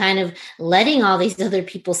AEW and kind of letting all these other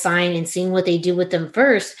people sign and seeing what they do with them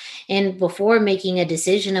first, and before making a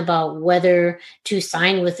decision about whether to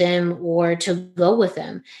sign with them or to go with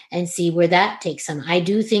them and see where that takes him. I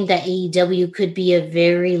do think that AEW could be a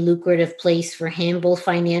very lucrative place for him, both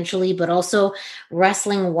financially, but also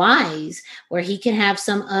wrestling wise, where he can have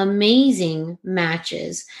some amazing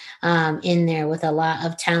matches in there with a lot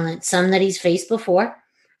of talent, some that he's faced before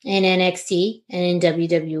in NXT and in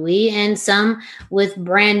WWE, and some with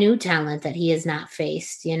brand new talent that he has not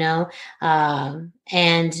faced, and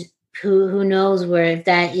who knows where if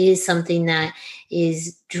that is something that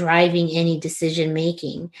is driving any decision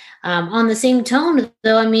making. On the same tone,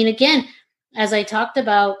 though, I mean, again, as I talked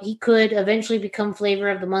about, he could eventually become flavor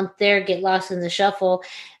of the month there, get lost in the shuffle.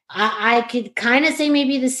 I could kind of say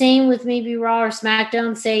maybe the same with maybe Raw or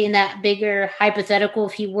SmackDown, say in that bigger hypothetical,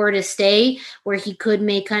 if he were to stay, where he could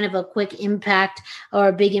make kind of a quick impact or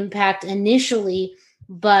a big impact initially.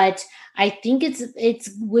 But I think it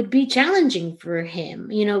would be challenging for him.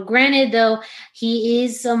 Granted, though, he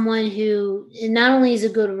is someone who not only is a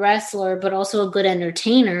good wrestler, but also a good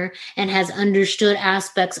entertainer and has understood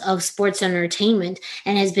aspects of sports entertainment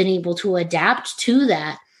and has been able to adapt to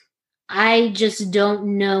that. I just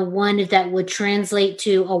don't know, one, if that would translate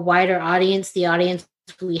to a wider audience, the audience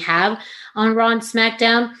we have on Raw and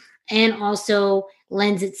SmackDown, and also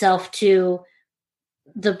lends itself to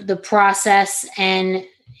the process and,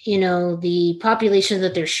 the population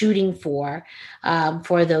that they're shooting for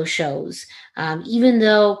those shows. Even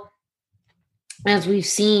though, as we've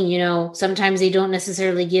seen, sometimes they don't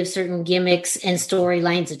necessarily give certain gimmicks and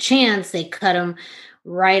storylines a chance. They cut them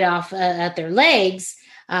right off at their legs.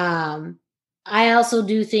 I also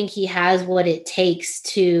do think he has what it takes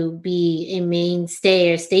to be a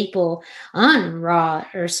mainstay or staple on Raw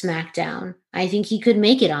or SmackDown. I think he could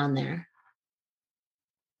make it on there.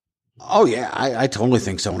 Oh, yeah, I totally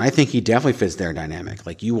think so. And I think he definitely fits their dynamic.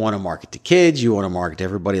 Like, you want to market to kids, you want to market to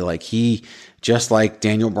everybody. Like, just like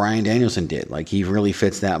Daniel Bryan Danielson did, like, he really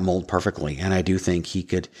fits that mold perfectly. And I do think he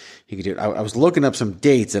could do it. I was looking up some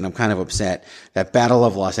dates, and I'm kind of upset that Battle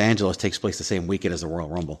of Los Angeles takes place the same weekend as the Royal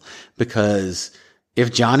Rumble, because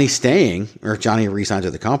if Johnny's staying, or if Johnny resigns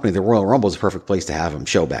with the company, the Royal Rumble is a perfect place to have him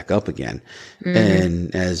show back up again. Mm-hmm.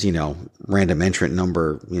 And as, random entrant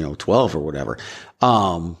number, 12 or whatever.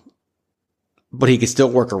 But he can still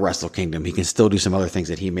work a Wrestle Kingdom. He can still do some other things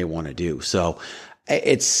that he may want to do. So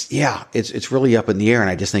it's really up in the air. And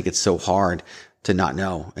I just think it's so hard to not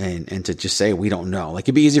know and to just say, we don't know. Like,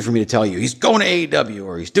 it'd be easy for me to tell you he's going to AEW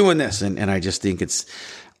or he's doing this. And I just think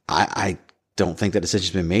I don't think that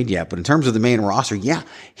decision's been made yet. But in terms of the main roster, yeah,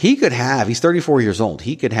 he's 34 years old.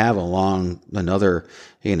 He could have another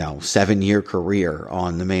 7-year career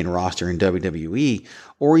on the main roster in WWE,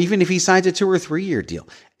 or even if he signs a 2 or 3 year deal.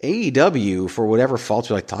 AEW, for whatever faults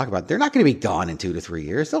we like to talk about, they're not going to be gone in 2 to 3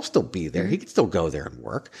 years. They'll still be there. He could still go there and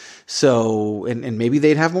work. So, and maybe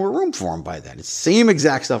they'd have more room for him by then. It's the same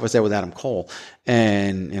exact stuff I said with Adam Cole,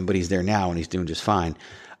 but he's there now and he's doing just fine.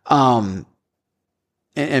 And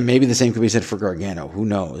maybe the same could be said for Gargano. Who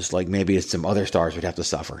knows? Like, maybe it's some other stars would have to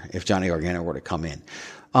suffer if Johnny Gargano were to come in.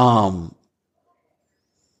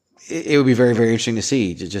 It would be very, very interesting to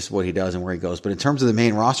see just what he does and where he goes. But in terms of the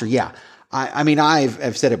main roster, yeah, I mean,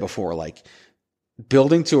 I've said it before, like,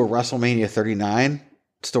 building to a WrestleMania 39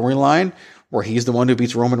 storyline where he's the one who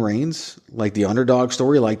beats Roman Reigns, like the underdog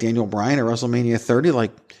story, like Daniel Bryan at WrestleMania 30,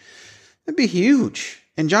 like, that'd be huge.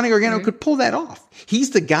 And Johnny Gargano could pull that off.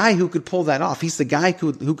 He's the guy who could pull that off. He's the guy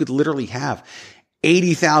who could literally have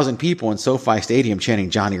 80,000 people in SoFi Stadium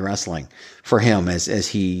chanting Johnny Wrestling for him as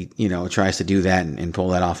he, tries to do that and pull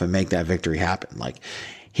that off and make that victory happen. Like,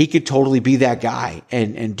 he could totally be that guy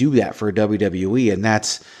and do that for WWE. And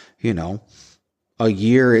that's, a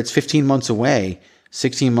year, it's 15 months away,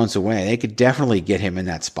 16 months away. They could definitely get him in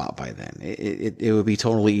that spot by then. It would be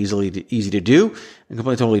totally easy to do and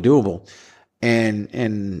completely totally doable.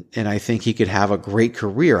 And I think he could have a great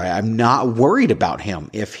career. I'm not worried about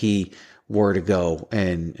him if he were to go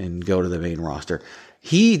and go to the main roster.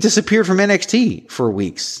 He disappeared from NXT for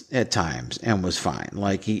weeks at times and was fine.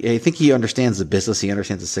 Like, I think he understands the business. He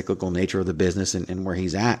understands the cyclical nature of the business and where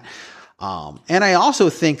he's at. And I also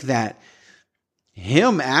think that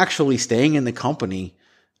him actually staying in the company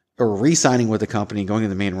or re-signing with the company, going to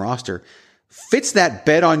the main roster, fits that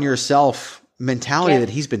bet on yourself mentality that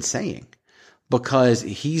he's been saying. Because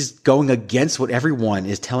he's going against what everyone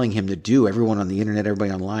is telling him to do. Everyone on the internet, everybody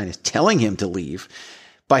online is telling him to leave.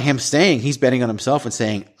 By him staying, he's betting on himself and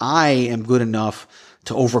saying, I am good enough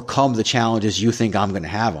to overcome the challenges you think I'm going to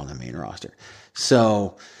have on the main roster.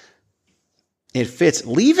 So it fits.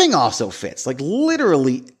 Leaving also fits. Like,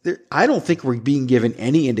 literally, I don't think we're being given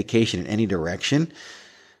any indication in any direction.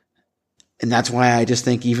 And that's why I just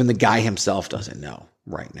think even the guy himself doesn't know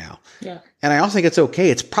right now. Yeah. And I also think it's okay.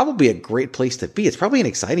 It's probably a great place to be. It's probably an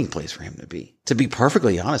exciting place for him to be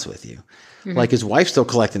perfectly honest with you. Mm-hmm. Like, his wife's still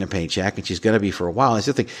collecting a paycheck and she's going to be for a while. I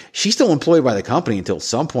still think she's still employed by the company until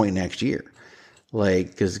some point next year.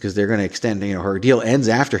 Like, cause they're going to extend, her deal ends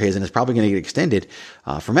after his and it's probably going to get extended,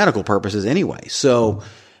 for medical purposes anyway. So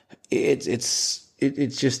it's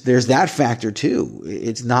just, there's that factor too.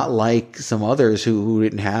 It's not like some others who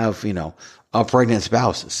didn't have, a pregnant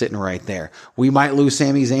spouse sitting right there. We might lose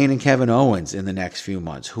Sami Zayn and Kevin Owens in the next few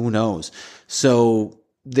months. Who knows? So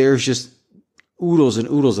there's just oodles and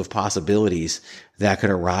oodles of possibilities that could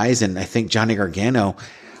arise. And I think Johnny Gargano,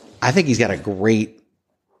 I think he's got a great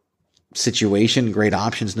situation, great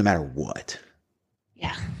options no matter what.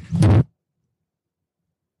 Yeah.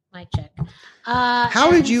 Mic check.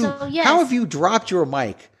 How have you dropped your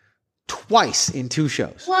mic twice in 2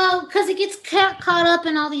 shows? Well, because it gets caught up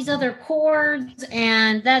in all these other chords,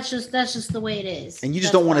 and that's just the way it is. And you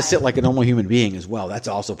just don't want to sit like a normal human being as well. That's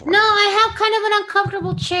also part. No, I have kind of an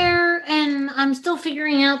uncomfortable chair, and I'm still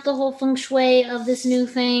figuring out the whole feng shui of this new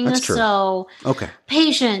thing. That's true. So, okay,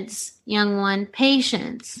 patience, young one,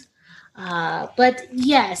 patience. But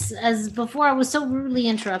yes, as before, I was so rudely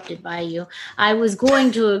interrupted by you. I was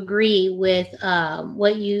going to agree with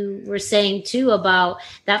what you were saying too about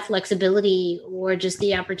that flexibility or just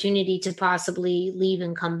the opportunity to possibly leave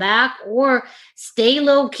and come back or stay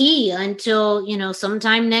low key until,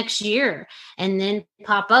 sometime next year and then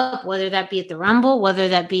pop up, whether that be at the Rumble, whether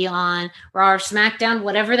that be on Raw or SmackDown,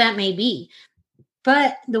 whatever that may be.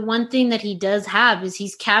 But the one thing that he does have is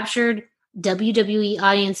he's captured WWE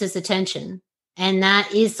audience's attention. And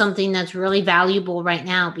that is something that's really valuable right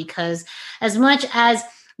now, because as much as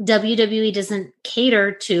WWE doesn't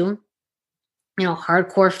cater to,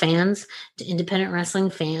 hardcore fans, to independent wrestling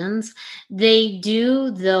fans, they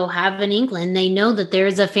do, though, have an inkling. They know that there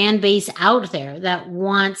is a fan base out there that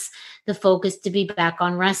wants the focus to be back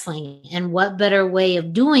on wrestling. And what better way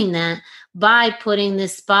of doing that by putting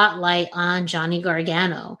this spotlight on Johnny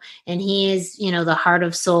Gargano. And he is, the heart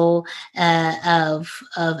of soul of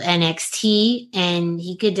NXT. And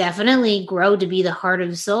he could definitely grow to be the heart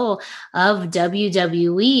of soul of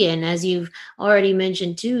WWE. And as you've already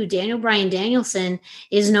mentioned too, Daniel Bryan Danielson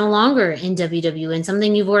is no longer in WWE. And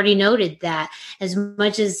something you've already noted, that as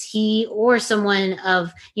much as he or someone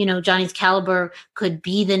of, Johnny's caliber could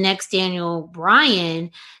be the next Daniel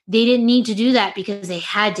Bryan, they didn't need to do that because they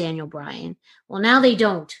had Daniel Bryan. Well, now they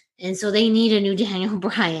don't. And so they need a new Daniel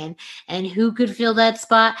Bryan. And who could fill that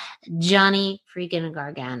spot? Johnny freaking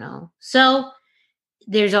Gargano. So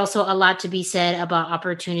there's also a lot to be said about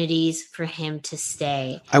opportunities for him to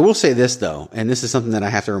stay. I will say this, though, and this is something that I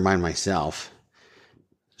have to remind myself.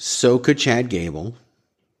 So could Chad Gable.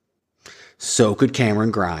 So could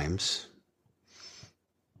Cameron Grimes.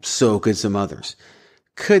 So could some others.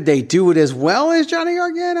 Could they do it as well as Johnny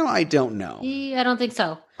Gargano? I don't know. I don't think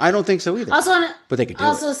so. I don't think so either. But they could do it.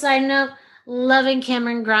 Also, side note, loving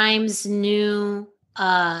Cameron Grimes' new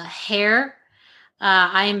hair.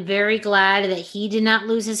 I am very glad that he did not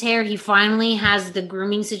lose his hair. He finally has the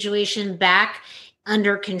grooming situation back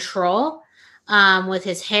under control with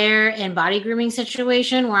his hair and body grooming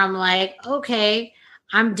situation, where I'm like, okay,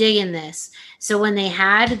 I'm digging this. So when they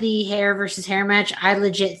had the hair versus hair match, I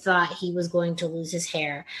legit thought he was going to lose his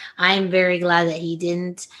hair. I am very glad that he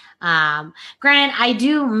didn't. Granted, I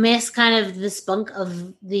do miss kind of the spunk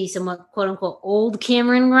of the somewhat quote unquote old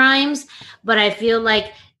Cameron Grimes, but I feel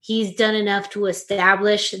like he's done enough to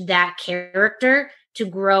establish that character to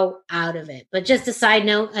grow out of it. But just a side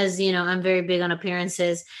note, as you know, I'm very big on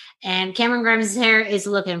appearances, and Cameron Grimes' hair is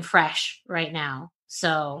looking fresh right now.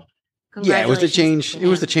 So yeah, it was the change. It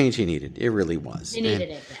was the change he needed. It really was. He needed it.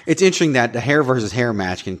 Yes. It's interesting that the hair versus hair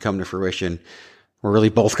match can come to fruition where really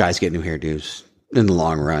both guys get new hairdos in the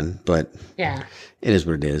long run. But yeah, it is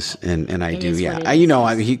what it is. And I do. Yeah.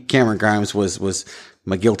 Cameron Grimes was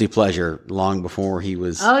my guilty pleasure long before he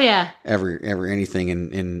was ever anything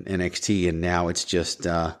in NXT. And now it's just,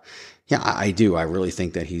 I do. I really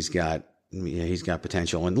think that he's got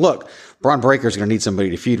potential. And look, Braun Breaker's going to need somebody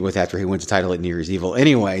to feud with after he wins the title at New Year's Evil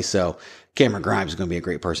anyway. So Cameron Grimes is going to be a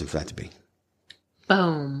great person for that to be.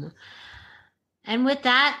 Boom. And with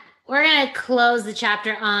that, we're going to close the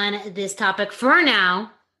chapter on this topic for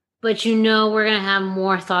now. But we're going to have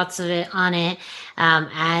more thoughts on it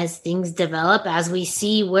as things develop, as we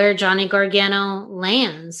see where Johnny Gargano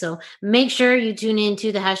lands. So make sure you tune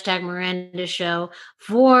into the hashtag Miranda Show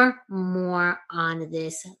for more on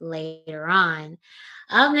this later on.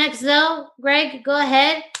 Up next, though, Greg, go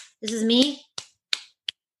ahead. This is me.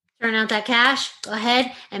 Turn out that cash. Go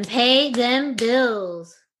ahead and pay them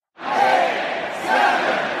bills. 8,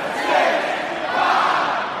 7, 6,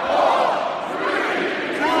 5, 4,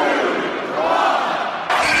 3, 2, 1.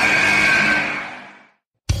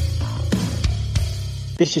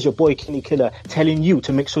 This is your boy Kenny Killer telling you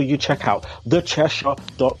to make sure you check out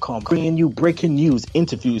thechairshot.com, bringing you breaking news,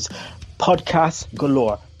 interviews, podcasts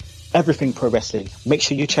galore, everything pro wrestling. Make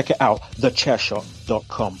sure you check it out,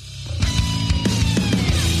 thechairshot.com.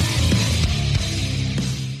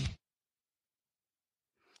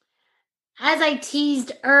 As I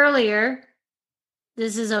teased earlier,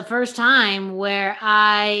 this is a first time where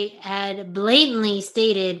I had blatantly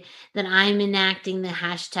stated that I'm enacting the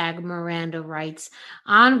hashtag Miranda rights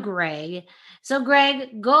on Greg. So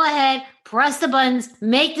Greg, go ahead, press the buttons,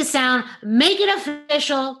 make the sound, make it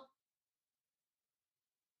official.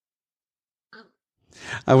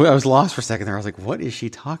 I was lost for a second there. I was like, what is she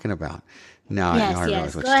talking about? No,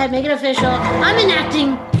 yes. Go ahead, make it official. I'm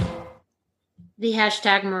enacting the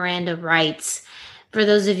hashtag Miranda rights. For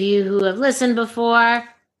those of you who have listened before,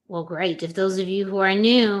 well, great. If those of you who are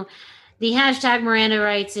new, the hashtag Miranda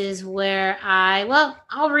rights is where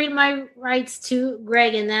I'll read my rights to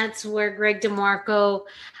Greg, and that's where Greg DeMarco,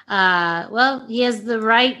 he has the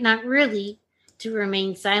right, not really, to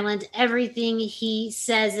remain silent. Everything he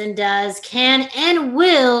says and does can and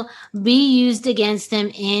will be used against him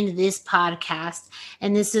in this podcast.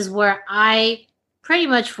 And this is where I pretty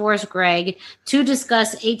much force Greg to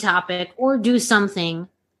discuss a topic or do something,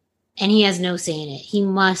 and he has no say in it. He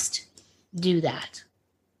must do that.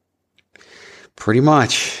 Pretty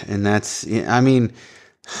much. And that's, I'm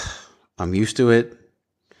used to it,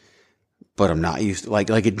 but I'm not used to like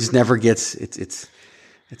it just never gets, it's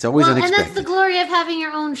always unexpected. And that's the glory of having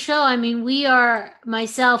your own show. I mean,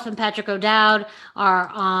 myself and Patrick O'Dowd are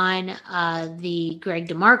on the Greg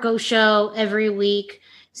DeMarco show every week.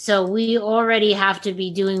 So we already have to be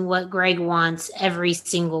doing what Greg wants every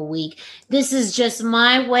single week. This is just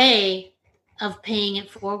my way of paying it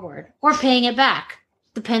forward or paying it back.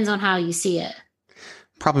 Depends on how you see it.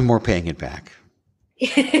 Probably more paying it back.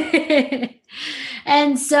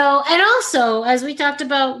 And also, as we talked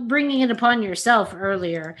about bringing it upon yourself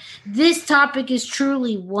earlier, this topic is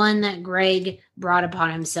truly one that Greg brought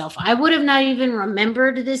upon himself. I would have not even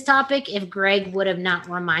remembered this topic if Greg would have not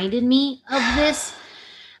reminded me of this.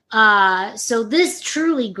 So this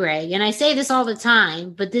truly, Greg, and I say this all the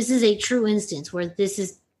time, but this is a true instance where this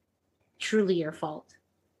is truly your fault.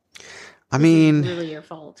 Really your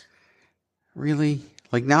fault. Really?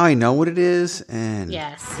 Like now I know what it is, and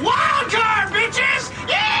yes. Wild card, bitches!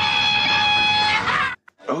 Yeah!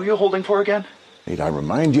 Who are you holding for again? Need I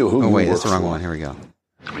remind you who? Oh wait, that's the wrong one. Here we go.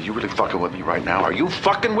 Are you really fucking with me right now? Are you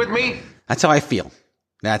fucking with me? That's how I feel.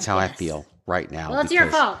 That's how I feel right now. Well, it's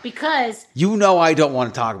your fault because I don't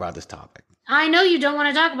want to talk about this topic. I know you don't want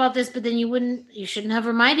to talk about this, but then you shouldn't have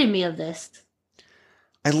reminded me of this.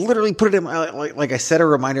 I literally put it in my, like I set a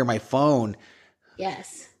reminder on my phone.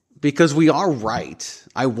 Yes. Because we are right.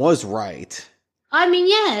 I was right. I mean,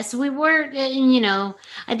 yes, we were, I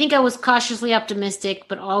think I was cautiously optimistic,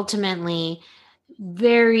 but ultimately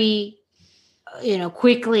very,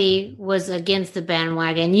 quickly was against the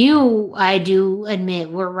bandwagon. I do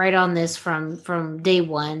admit, were right on this from day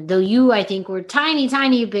one. Though you, I think, were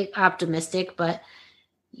tiny bit optimistic, but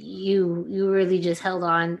you really just held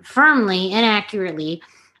on firmly and accurately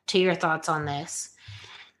to your thoughts on this.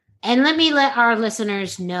 And let me let our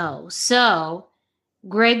listeners know. So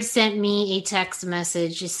Greg sent me a text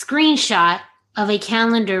message, a screenshot of a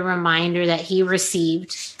calendar reminder that he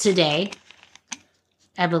received today.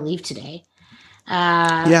 I believe today.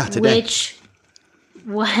 Today. Which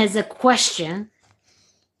was a question.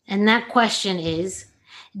 And that question is,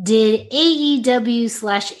 did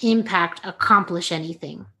AEW/Impact accomplish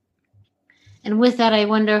anything? And with that, I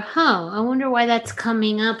wonder why that's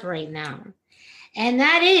coming up right now. And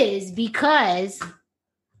that is because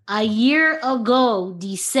a year ago,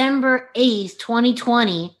 December 8th,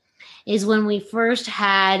 2020, is when we first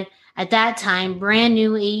had, at that time, brand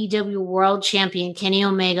new AEW World Champion Kenny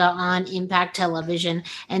Omega on Impact Television.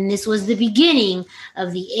 And this was the beginning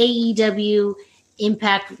of the AEW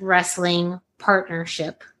Impact Wrestling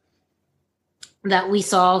partnership that we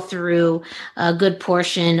saw through a good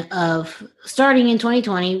portion of starting in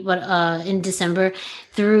 2020, but in December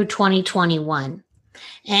through 2021.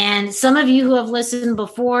 And some of you who have listened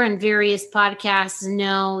before in various podcasts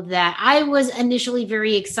know that I was initially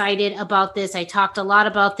very excited about this. I talked a lot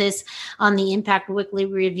about this on the Impact Weekly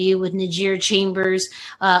Review with Najir Chambers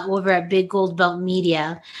over at Big Gold Belt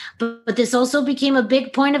Media. But this also became a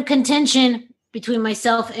big point of contention between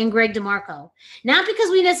myself and Greg DeMarco. Not because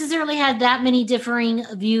we necessarily had that many differing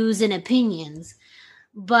views and opinions,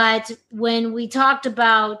 but when we talked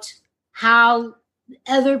about how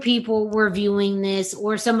other people were viewing this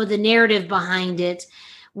or some of the narrative behind it,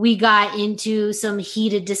 we got into some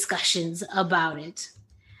heated discussions about it,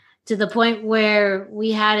 to the point where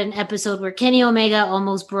we had an episode where Kenny Omega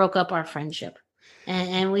almost broke up our friendship.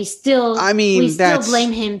 And we still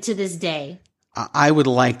blame him to this day. I would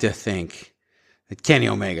like to think that Kenny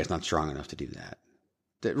Omega is not strong enough to do that.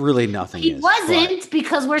 That really nothing He wasn't,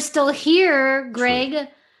 because we're still here, Greg. True.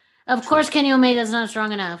 Of course, Kenny Omega is not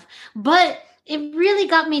strong enough. But it really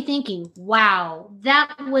got me thinking, wow,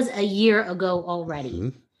 that was a year ago already. Mm-hmm.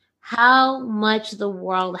 How much the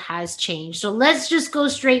world has changed. So let's just go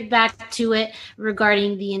straight back to it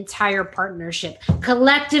regarding the entire partnership.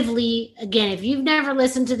 Collectively, again, if you've never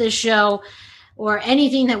listened to this show or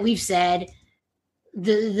anything that we've said,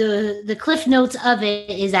 the cliff notes of it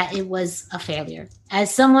is that it was a failure.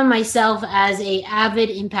 As someone myself, as a avid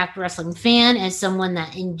Impact Wrestling fan, as someone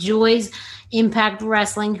that enjoys Impact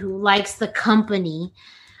Wrestling, who likes the company,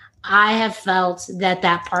 I have felt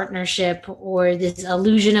that partnership, or this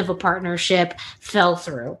illusion of a partnership, fell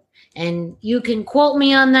through. And you can quote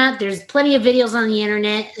me on that. There's plenty of videos on the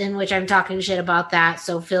internet in which I'm talking shit about that.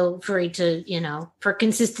 So feel free to, for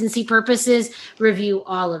consistency purposes, review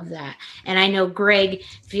all of that. And I know Greg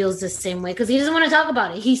feels the same way because he doesn't want to talk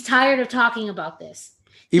about it. He's tired of talking about this.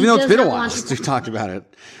 Even though it's been a while since we talked about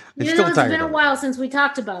it. It's been a while since we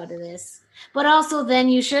talked about this. But also then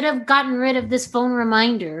you should have gotten rid of this phone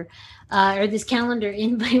reminder or this calendar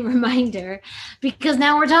invite reminder, because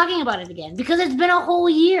now we're talking about it again, because it's been a whole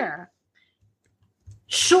year.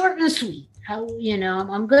 Short and sweet.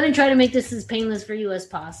 I'm going to try to make this as painless for you as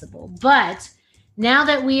possible. But now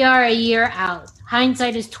that we are a year out,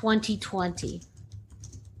 hindsight is 2020.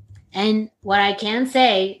 And what I can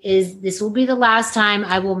say is this will be the last time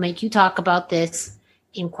I will make you talk about this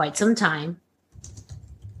in quite some time.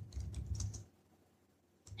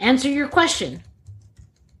 Answer your question.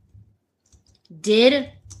 Did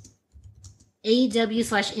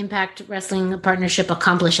AEW/Impact Wrestling partnership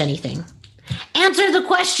accomplish anything? Answer the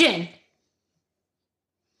question.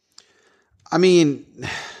 I mean,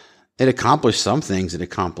 it accomplished some things. It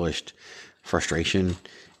accomplished frustration.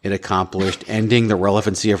 It accomplished ending the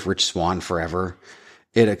relevancy of Rich Swann forever.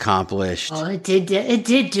 It accomplished. Oh, it did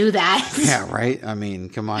do that. Yeah, right. I mean,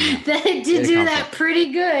 come on. Now. It did do that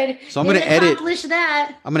pretty good. So I'm going to edit. Accomplish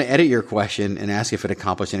that. I'm going to edit your question and ask if it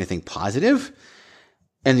accomplished anything positive,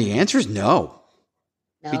 and the answer is no.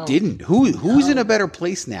 It didn't. Who's in a better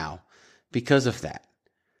place now because of that?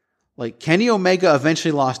 Like, Kenny Omega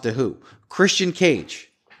eventually lost to who? Christian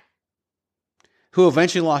Cage. Who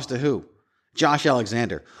eventually lost to who? Josh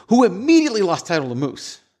Alexander, who immediately lost title to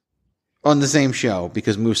Moose on the same show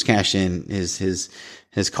because Moose cashed in his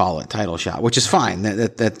title shot, which is fine.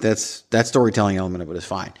 That storytelling element of it is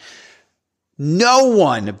fine. No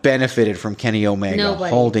one benefited from Kenny Omega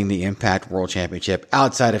holding the Impact World Championship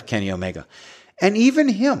outside of Kenny Omega. And even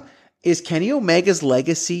him, is Kenny Omega's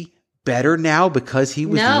legacy better now because he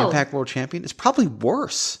was the Impact World Champion? It's probably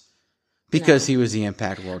worse. Because he was the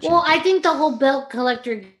Impact World Champion. Well, I think the whole belt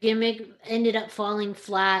collector gimmick ended up falling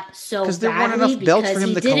flat so badly. Because there weren't enough belts for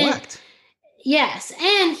him to collect. Yes,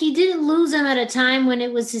 and he didn't lose them at a time when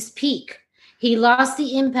it was his peak. He lost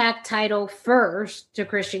the Impact title first to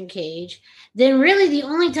Christian Cage. Then really the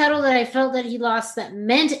only title that I felt that he lost that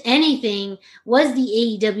meant anything was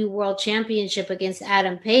the AEW World Championship against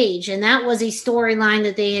Adam Page. And that was a storyline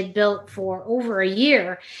that they had built for over a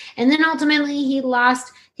year. And then ultimately he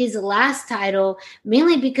lost his last title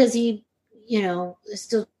mainly because he,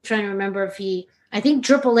 still trying to remember if I think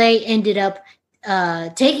AAA ended up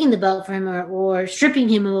taking the belt from him or stripping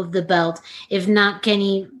him of the belt. If not,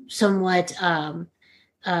 Kenny somewhat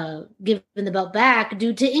given the belt back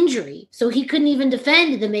due to injury. So he couldn't even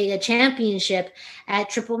defend the Mega Championship at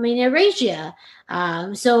Triple Mania Regia.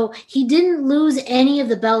 So he didn't lose any of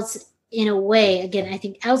the belts in a way. Again, I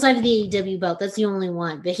think outside of the AEW belt, that's the only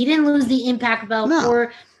one. But he didn't lose the Impact belt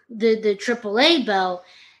or the AAA belt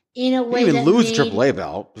in a way. He didn't even lose the AAA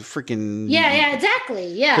belt. Freaking. Yeah, exactly.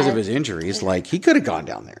 Yeah. Because of his injuries. Like, he could have gone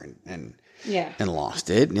down there and lost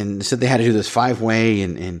it. And said they had to do this 5-way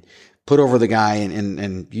and put over the guy,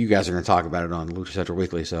 and you guys are going to talk about it on Lucha Central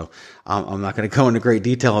Weekly, so I'm not going to go into great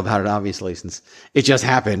detail about it, obviously, since it just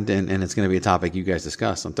happened, and it's going to be a topic you guys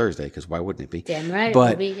discuss on Thursday, because why wouldn't it be? Damn right,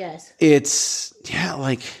 but it'll be, yes. It's,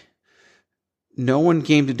 like, no one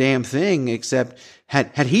gained a damn thing except,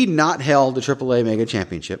 had he not held the AAA Mega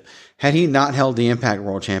Championship, had he not held the Impact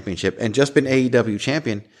World Championship, and just been AEW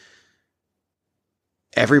champion,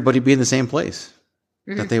 everybody be in the same place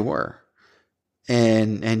that they were.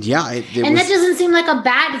 And that doesn't seem like a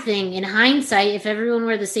bad thing in hindsight if everyone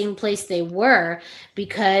were the same place they were,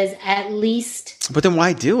 because at least. But then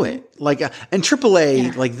why do it? Like, and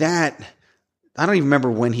AAA like that. I don't even remember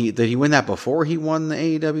when did he win that before he won the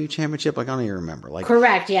AEW championship? Like, I don't even remember. Like,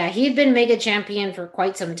 correct. Yeah. He had been mega champion for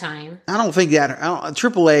quite some time. I don't think that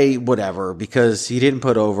AAA, whatever, because he didn't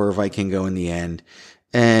put over Vikingo in the end,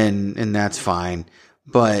 and that's fine.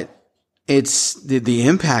 But it's the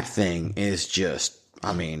Impact thing is just,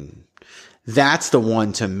 I mean, that's the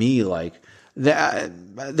one to me, like, that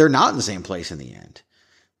they're not in the same place in the end,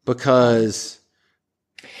 because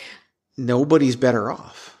nobody's better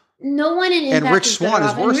off. No one in Impact and Rich Swann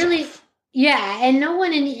is worse off. Yeah, and no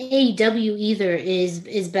one in AEW either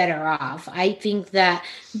is better off. I think that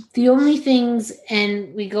the only things,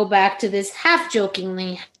 and we go back to this half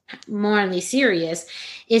jokingly, morally serious,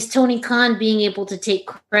 is Tony Khan being able to take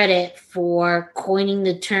credit for coining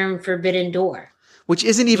the term Forbidden Door, which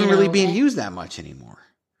isn't even really being used that much anymore.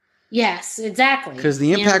 Yes, exactly. Because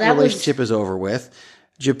the Impact relationship is over with.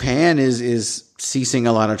 Japan is ceasing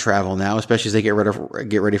a lot of travel now, especially as they get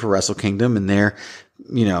ready for Wrestle Kingdom, and they're,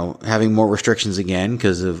 having more restrictions again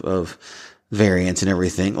because of variants and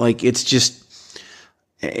everything. Like, it's just,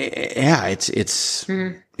 it's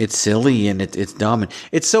silly and it's dumb. And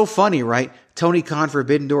it's so funny, right? Tony Khan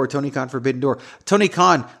Forbidden Door. Tony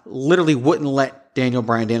Khan literally wouldn't let Daniel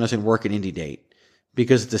Bryan Danielson work an indie date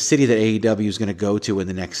because it's the city that AEW is going to go to in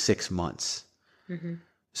the next 6 months. Mm-hmm.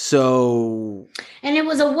 So, and it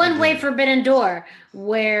was a one-way Forbidden Door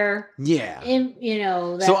where,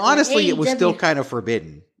 so honestly, it was still kind of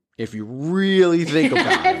forbidden if you really think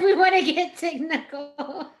about it. If we want to get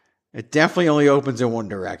technical, it definitely only opens in one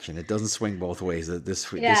direction. It doesn't swing both ways.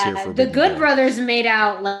 This year, Forbidden the Good Door. Brothers made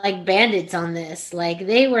out like bandits on this. Like,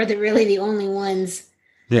 they were really the only ones.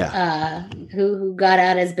 Yeah. Who got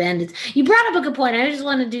out as bandits. You brought up a good point. I just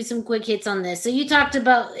want to do some quick hits on this. So you talked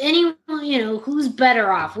about anyone, who's better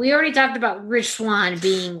off. We already talked about Rich Swann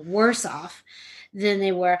being worse off than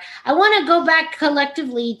they were. I want to go back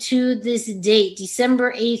collectively to this date,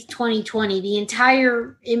 December 8th, 2020, the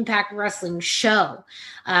entire Impact Wrestling show.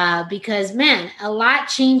 Because, man, a lot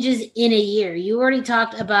changes in a year. You already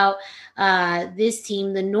talked about this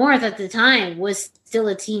team. The North at the time was still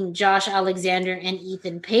a team, Josh Alexander and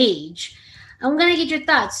Ethan Page. I'm going to get your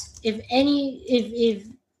thoughts. If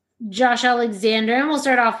Josh Alexander, and we'll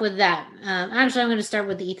start off with that. Actually, I'm going to start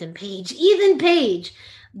with Ethan Page. Ethan Page,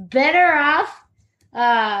 better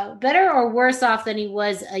or worse off than he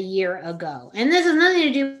was a year ago? And this has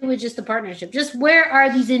nothing to do with just the partnership. Just where are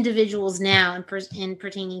these individuals now in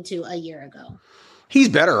pertaining to a year ago? He's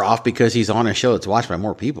better off because he's on a show that's watched by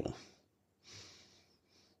more people.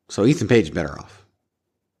 So Ethan Page is better off.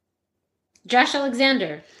 Josh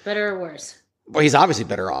Alexander, better or worse? Well, he's obviously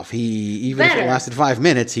better off. If it lasted 5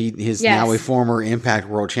 minutes, he is now a former Impact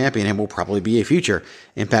World Champion and will probably be a future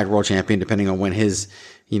Impact World Champion, depending on when his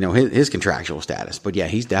contractual status. But yeah,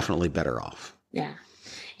 he's definitely better off. Yeah.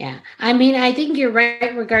 Yeah. I mean, I think you're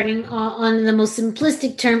right regarding on the most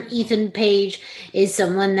simplistic term. Ethan Page is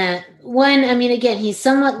someone that again, he's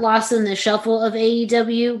somewhat lost in the shuffle of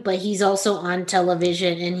AEW, but he's also on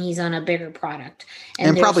television and he's on a bigger product.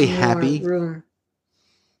 And probably happy. Room.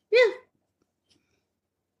 Yeah.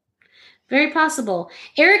 Very possible.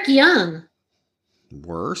 Eric Young.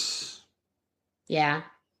 Worse? Yeah.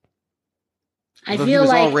 I Although feel he was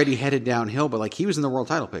like already headed downhill, but like he was in the world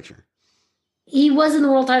title picture. he was in the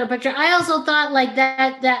world title picture. I also thought like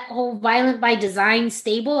that whole Violent by Design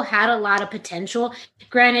stable had a lot of potential.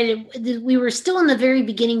 Granted, we were still in the very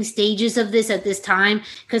beginning stages of this at this time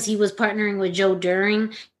because he was partnering with Joe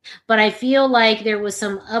Doering. But I feel like there was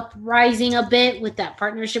some uprising a bit with that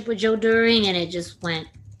partnership with Joe Doering, and it just went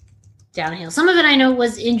downhill. Some of it I know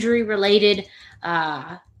was injury related,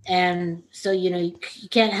 and so you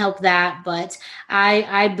can't help that. But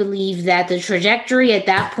I believe that the trajectory at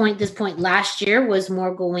this point last year was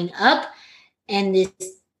more going up, and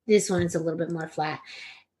this one is a little bit more flat.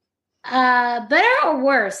 Better or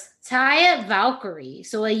worse, Taya Valkyrie.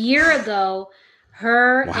 So a year ago,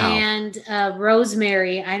 her and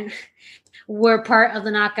Rosemary were part of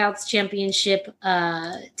the Knockouts Championship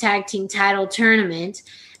tag team title tournament.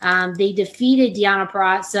 They defeated Deonna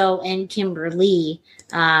Purrazzo and Kimber Lee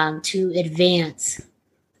to advance.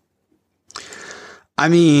 I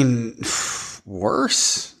mean,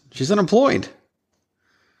 worse. She's unemployed.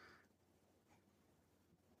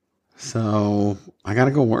 So I got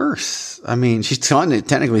to go worse. I mean, she's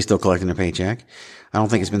technically still collecting a paycheck. I don't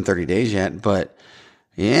think it's been 30 days yet, but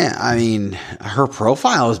yeah, I mean, her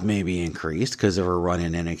profile has maybe increased because of her run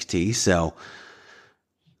in NXT. So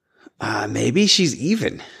maybe she's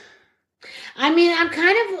even. I mean, I'm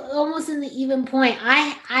kind of almost in the even point.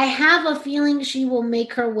 I have a feeling she will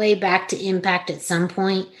make her way back to Impact at some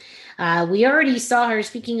point. We already saw her,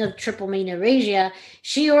 speaking of Triple Mania Raja,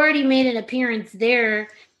 she already made an appearance there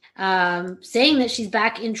saying that she's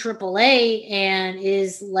back in AAA and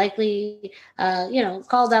is likely,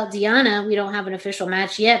 called out Deonna. We don't have an official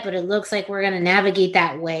match yet, but it looks like we're going to navigate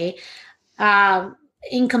that way.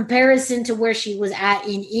 In comparison to where she was at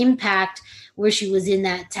in Impact, where she was in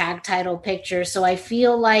that tag title picture. So I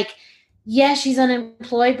feel like, yes, she's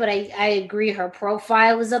unemployed, but I agree her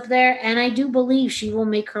profile is up there. And I do believe she will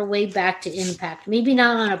make her way back to Impact. Maybe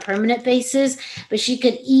not on a permanent basis, but she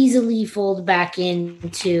could easily fold back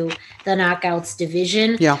into the Knockouts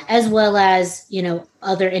division, as well as,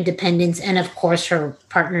 other independents. And of course, her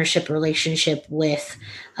partnership relationship with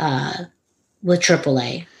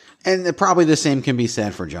AAA. And probably the same can be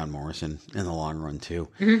said for John Morrison in the long run, too.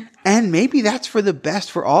 Mm-hmm. And maybe that's for the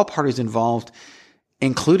best for all parties involved,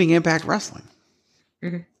 including Impact Wrestling.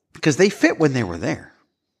 Because they fit when they were there.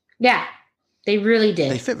 Yeah, they really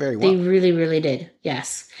did. They fit very well. They really, really did.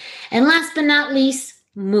 Yes. And last but not least,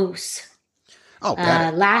 Moose. Oh,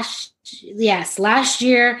 last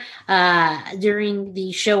year, during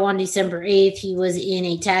the show on December 8th, he was in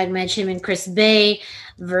a tag match, him and Chris Bay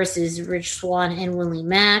versus Rich Swann and Willie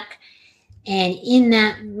Mack. And in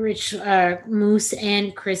that, Moose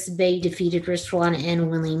and Chris Bay defeated Rich Swann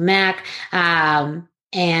and Willie Mack.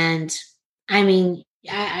 And I mean,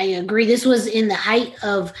 I agree. This was in the height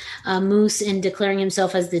of Moose and declaring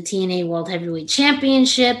himself as the TNA World Heavyweight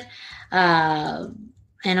Championship.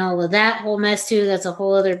 And all of that whole mess too. That's a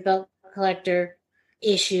whole other belt collector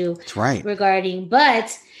issue. That's right. Regarding,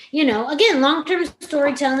 but again, long-term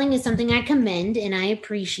storytelling is something I commend and I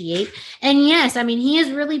appreciate. And yes, I mean, he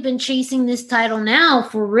has really been chasing this title now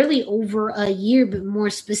for really over a year, but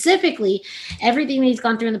more specifically, everything that he's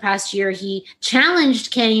gone through in the past year, he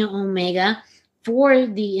challenged Kenny Omega for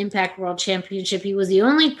the Impact World Championship. He was the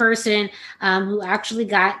only person who actually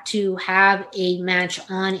got to have a match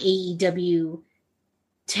on AEW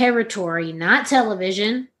territory, not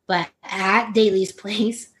television, but at Daily's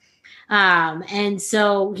Place. And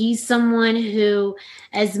so he's someone who,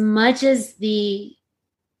 as much as the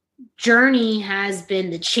journey has been,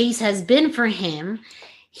 the chase has been for him,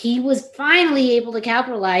 he was finally able to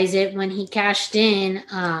capitalize it when he cashed in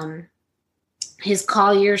his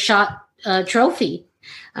Collier Shot trophy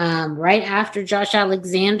right after Josh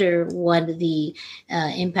Alexander won the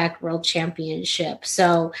Impact World Championship.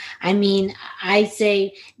 So, I mean, I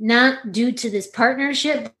say not due to this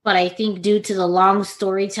partnership, but I think due to the long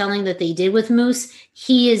storytelling that they did with Moose,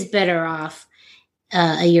 he is better off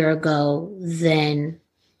a year ago than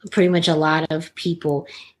pretty much a lot of people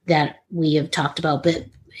that we have talked about. But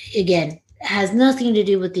again, has nothing to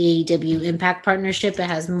do with the AEW Impact partnership. It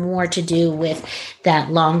has more to do with that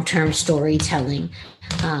long-term storytelling.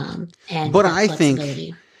 But I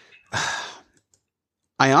think,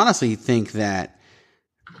 I honestly think that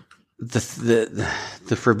the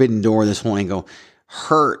Forbidden Door, this whole angle,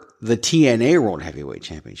 hurt the TNA World Heavyweight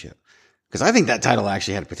Championship. Because I think that title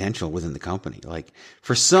actually had potential within the company. Like,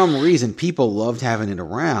 for some reason, people loved having it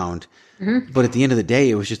around. Mm-hmm. But at the end of the day,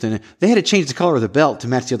 it was just they had to change the color of the belt to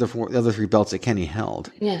match the other three belts that Kenny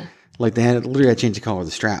held. Yeah. Like they had literally had to change the color of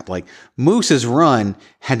the strap. Like Moose's run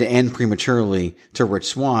had to end prematurely to Rich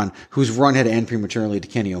Swann, whose run had to end prematurely to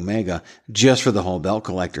Kenny Omega, just for the whole belt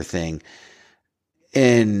collector thing.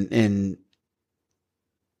 And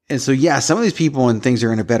so, yeah, some of these people and things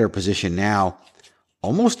are in a better position now,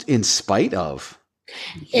 almost in spite of.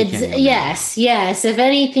 Yes. If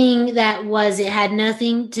anything, it had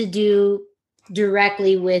nothing to do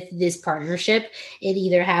directly with this partnership. It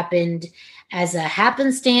either happened as a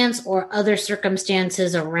happenstance or other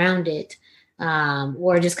circumstances around it,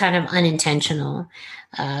 or just kind of unintentional.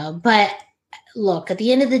 But look, at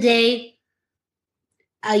the end of the day,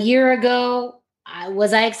 a year ago,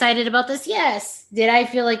 was I excited about this? Yes. Did I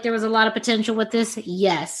feel like there was a lot of potential with this?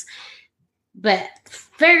 Yes. But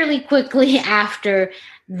fairly quickly after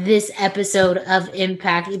this episode of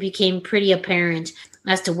Impact, it became pretty apparent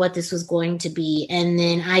as to what this was going to be. And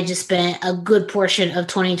then I just spent a good portion of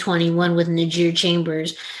 2021 with Najir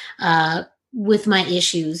Chambers with my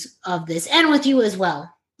issues of this, and with you as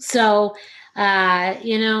well. So, a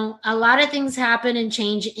lot of things happen and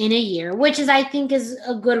change in a year, which I think is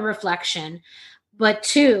a good reflection. But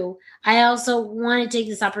two, I also want to take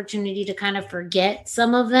this opportunity to kind of forget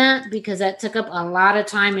some of that, because that took up a lot of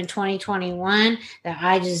time in 2021 that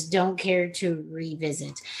I just don't care to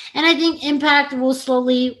revisit. And I think Impact will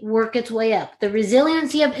slowly work its way up. The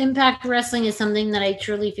resiliency of Impact Wrestling is something that I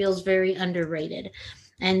truly feel is very underrated.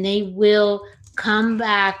 And they will come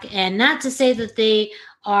back, and not to say that they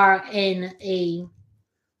are in a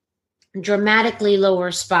dramatically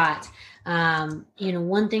lower spot.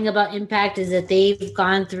 One thing about Impact is that they've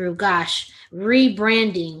gone through,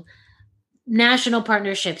 rebranding, national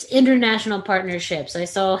partnerships, international partnerships. I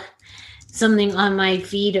saw something on my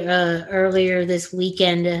feed earlier this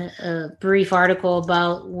weekend, a brief article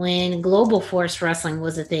about when Global Force Wrestling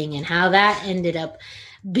was a thing and how that ended up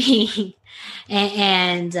being.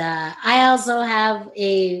 And I also have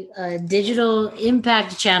a digital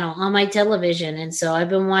Impact channel on my television. And so I've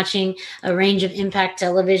been watching a range of Impact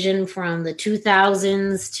television from the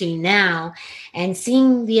 2000s to now, and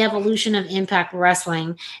seeing the evolution of Impact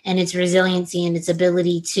Wrestling and its resiliency and its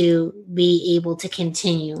ability to be able to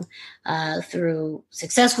continue through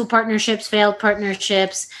successful partnerships, failed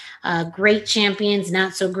partnerships, great champions,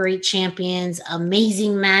 not so great champions,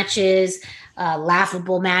 amazing matches,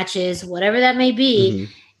 laughable matches, whatever that may be.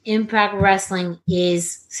 Mm-hmm. Impact Wrestling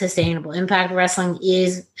is sustainable. Impact Wrestling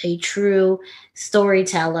is a true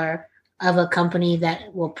storyteller of a company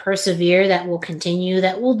that will persevere, that will continue,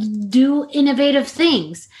 that will do innovative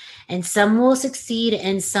things. And some will succeed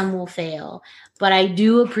and some will fail. But I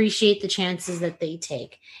do appreciate the chances that they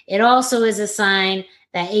take. It also is a sign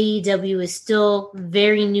that AEW is still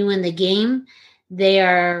very new in the game. They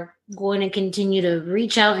are going to continue to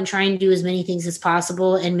reach out and try and do as many things as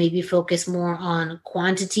possible, and maybe focus more on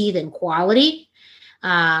quantity than quality.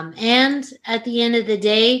 And at the end of the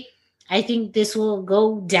day, I think this will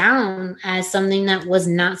go down as something that was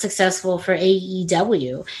not successful for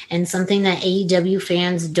AEW, and something that AEW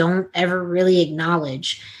fans don't ever really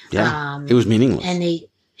acknowledge. Yeah, it was meaningless. And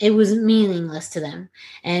it was meaningless to them.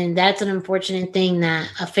 And that's an unfortunate thing, that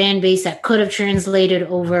a fan base that could have translated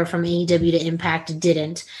over from AEW to Impact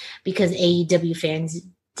didn't, because AEW fans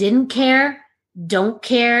didn't care, don't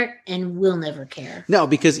care, and will never care. No,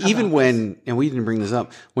 because even when, and we didn't bring this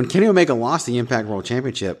up, when Kenny Omega lost the Impact World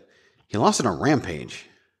Championship, he lost it on Rampage.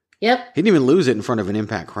 Yep. He didn't even lose it in front of an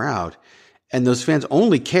Impact crowd. And those fans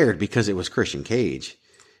only cared because it was Christian Cage.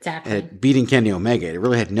 Exactly. Beating Kenny Omega. It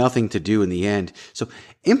really had nothing to do in the end. So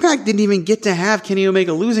Impact didn't even get to have Kenny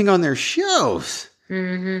Omega losing on their shows.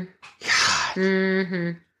 Mm-hmm. God.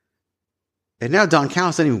 Mm-hmm. And now Don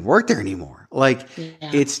Callis doesn't even work there anymore.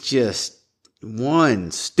 It's just one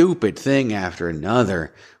stupid thing after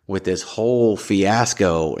another with this whole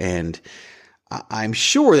fiasco. And I'm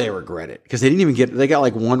sure they regret it, because they didn't even they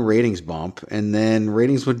got one ratings bump, and then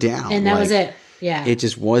ratings went down. And that was it. Yeah. It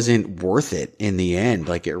just wasn't worth it in the end.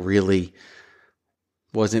 It really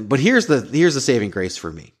wasn't. But here's the saving grace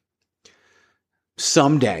for me.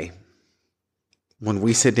 Someday, when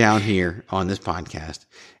we sit down here on this podcast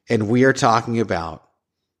and we are talking about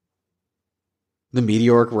the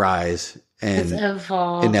meteoric rise and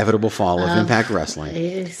inevitable fall of Impact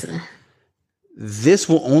Wrestling, this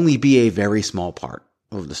will only be a very small part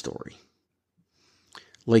of the story.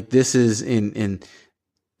 This is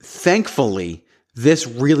thankfully, this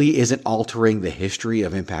really isn't altering the history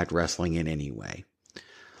of Impact Wrestling in any way.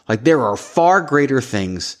 There are far greater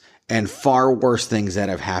things and far worse things that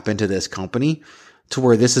have happened to this company, to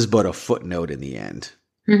where this is but a footnote in the end.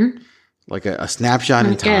 Mm-hmm. A snapshot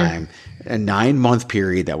in time, a 9-month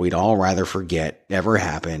period that we'd all rather forget ever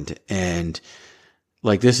happened. And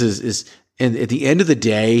Like this is and at the end of the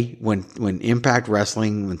day, when Impact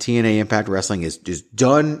Wrestling, when TNA Impact Wrestling is just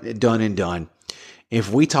done,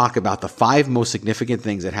 if we talk about the 5 most significant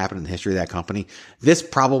things that happened in the history of that company, this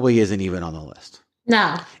probably isn't even on the list.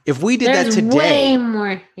 No. If we did that today, way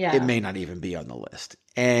more. Yeah. it may not even be on the list.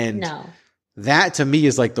 And no. That to me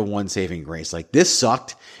is like the one saving grace. Like this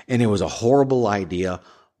sucked and it was a horrible idea,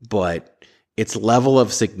 but its level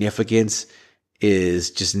of significance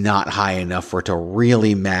is just not high enough for it to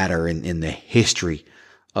really matter in the history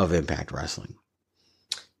of Impact Wrestling.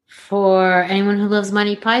 For anyone who loves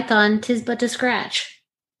Monty Python, 'tis but a scratch.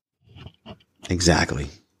 Exactly.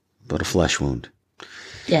 But a flesh wound.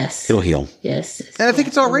 Yes. It'll heal. Yes. And I think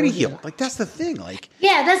it's already healed. Like that's the thing. Like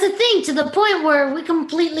yeah, that's the thing. To the point where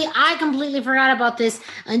I completely forgot about this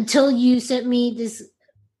until you sent me this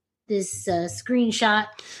screenshot.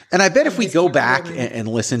 And I bet if we go back and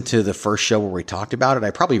listen to the first show where we talked about it,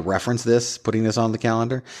 I probably referenced this, putting this on the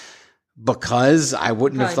calendar, because I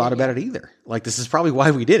wouldn't have thought about it either. Like this is probably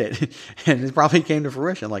why we did it, and it probably came to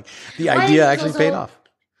fruition. Like the idea actually paid off.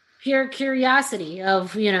 Pure curiosity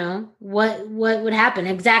of, what would happen.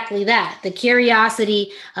 Exactly that. The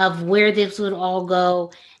curiosity of where this would all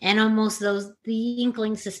go, and almost the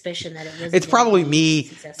inkling suspicion that it was. It's probably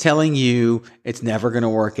me telling you it's never going to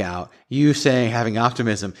work out. You saying, having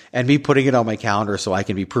optimism, and me putting it on my calendar so I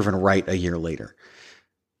can be proven right a year later.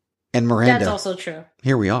 And Miranda. That's also true.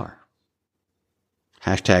 Here we are.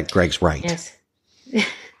 Hashtag Greg's right. Yes.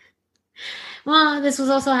 Well, this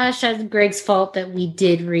was also hashtag Greg's fault that we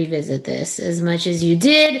did revisit this as much as you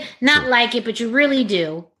did not like it, but you really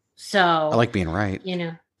do. So I like being right.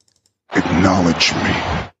 Acknowledge me.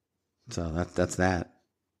 So that's that.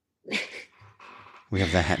 We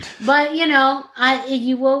have that. But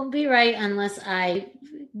you won't be right unless I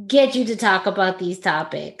get you to talk about these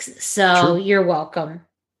topics. So You're welcome.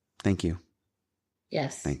 Thank you.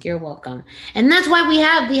 Yes, you're welcome. And that's why we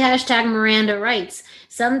have the hashtag Miranda Rights.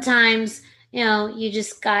 Sometimes you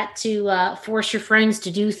just got to force your friends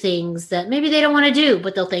to do things that maybe they don't want to do,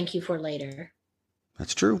 but they'll thank you for later.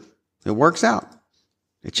 That's true. It works out.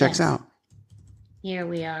 It checks out. Here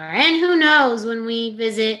we are. And who knows, when we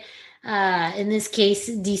visit, in this case,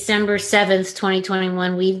 December 7th,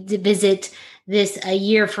 2021, we visit this a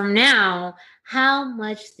year from now, how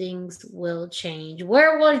much things will change.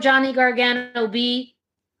 Where will Johnny Gargano be?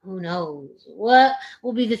 Who knows? What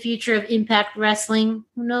will be the future of Impact Wrestling?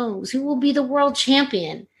 Who knows? Who will be the world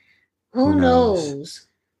champion? Who knows?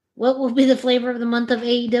 What will be the flavor of the month of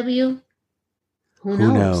AEW? Who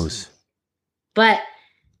knows? But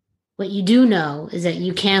what you do know is that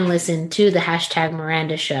you can listen to the hashtag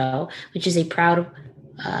Miranda Show, which is a proud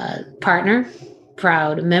partner,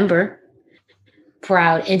 proud member,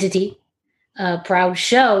 proud entity, proud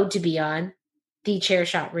show to be on the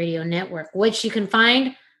Chairshot Radio Network, which you can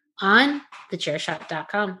find on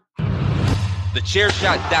thechairshot.com.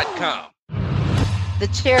 Thechairshot.com.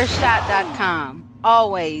 Thechairshot.com.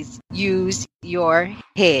 Always use your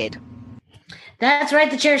head. That's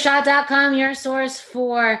right, thechairshot.com, your source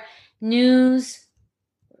for news,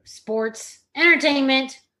 sports,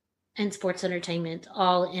 entertainment, and sports entertainment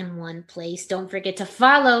all in one place. Don't forget to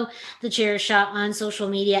follow The Chair Shot on social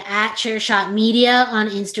media at Chairshot Media on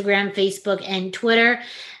Instagram, Facebook, and Twitter.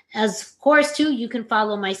 As of course, too, you can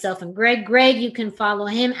follow myself and Greg. Greg, you can follow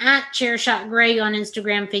him at Chairshot Greg on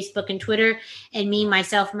Instagram, Facebook, and Twitter. And me,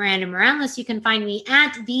 myself, Miranda Morales, you can find me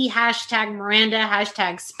at the hashtag Miranda,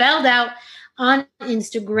 hashtag spelled out, on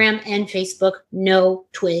Instagram and Facebook. No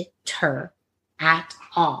Twitter at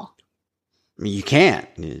all. You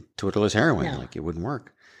can't. Twitterless heroin. No. Like it wouldn't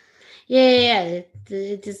work. Yeah.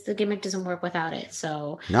 The gimmick doesn't work without it.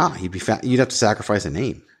 So no, you'd have to sacrifice a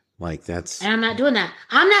name. Like that's. And I'm not doing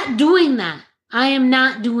that. I am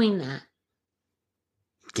not doing that.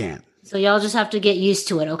 Can't. So y'all just have to get used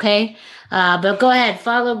to it, okay? But go ahead,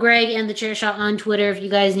 follow Greg and The Chairshot on Twitter if you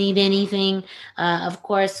guys need anything. Of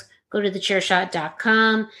course, go to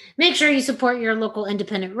thechairshot.com. Make sure you support your local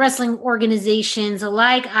independent wrestling organizations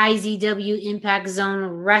like IZW Impact Zone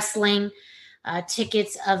Wrestling.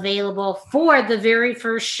 Tickets available for the very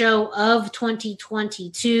first show of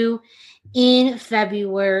 2022 in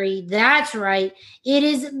February. That's right. It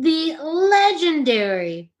is the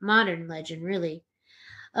legendary, modern legend, really,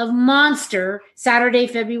 of Monster, Saturday,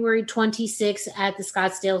 February 26th at the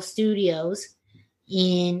Scottsdale Studios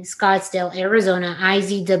in Scottsdale, Arizona.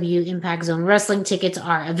 IZW Impact Zone Wrestling tickets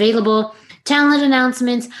are available. Talent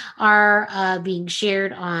announcements are being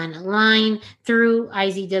shared online through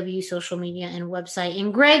IZW social media and website.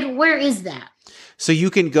 And Greg, where is that? So you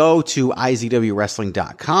can go to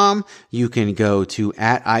izwwrestling.com. You can go to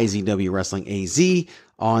at IZW Wrestling AZ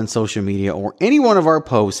on social media, or any one of our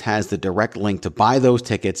posts has the direct link to buy those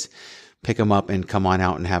tickets. Pick them up and come on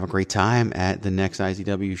out and have a great time at the next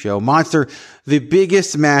IZW show. Monster, the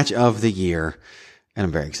biggest match of the year, and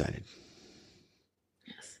I'm very excited.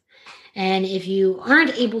 Yes. And if you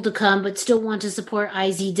aren't able to come but still want to support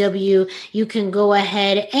IZW, you can go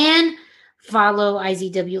ahead and follow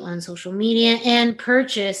IZW on social media and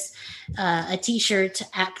purchase a t-shirt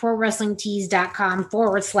at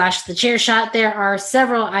prowrestlingtees.com/thechairshot. There are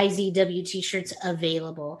several IZW t-shirts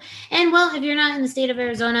available. And well, if you're not in the state of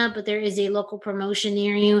Arizona, but there is a local promotion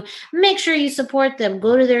near you, make sure you support them.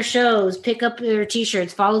 Go to their shows, pick up their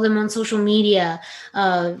t-shirts, follow them on social media,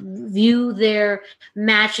 view their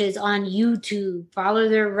matches on YouTube, follow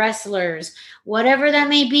their wrestlers, whatever that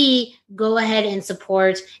may be. Go ahead and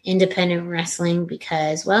support independent wrestling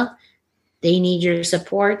because, well, they need your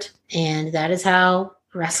support, and that is how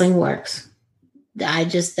wrestling works.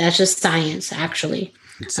 That's just science, actually.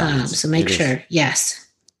 Science. So make sure. Yes.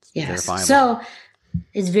 Verifiable. So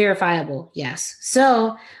it's verifiable. Yes.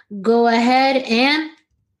 So go ahead and,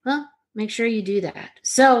 well, make sure you do that.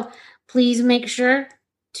 So please make sure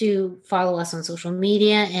to follow us on social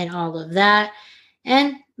media and all of that.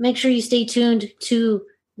 And make sure you stay tuned to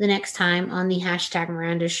the next time on the hashtag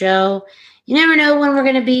Miranda Show. You never know when we're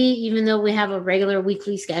going to be, even though we have a regular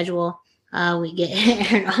weekly schedule. We get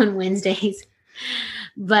aired on Wednesdays.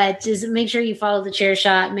 But just make sure you follow the Chair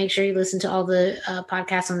Shot. Make sure you listen to all the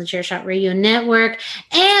podcasts on the Chair Shot Radio Network.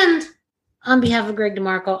 And on behalf of Greg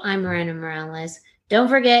DeMarco, I'm Miranda Morales. Don't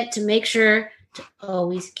forget to make sure to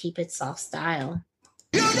always keep it soft style.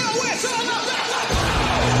 You know it's all about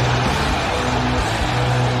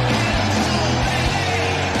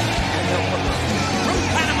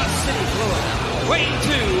weighing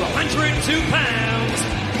 202 pounds,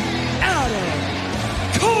 Adam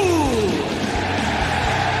Cole.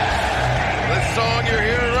 This song you're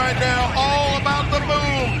hearing right now, All About the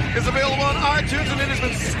Boom, is available on iTunes, and it has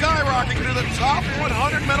been skyrocketing to the top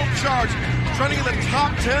 100 metal charts, trending in the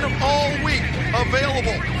top 10 of all week,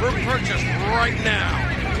 available for purchase right now.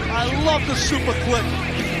 I love the Super Clip.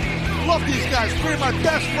 Love these guys. 3 of my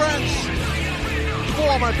best friends.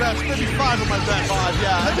 4 of my best, maybe 5 of my best. 5,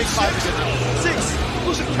 yeah. I think 5 is good. 6.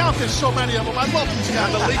 Losing count, there's so many of them. I love these guys.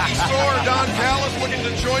 And the Leaky Sore, Don Callis, looking to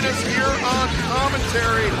join us here on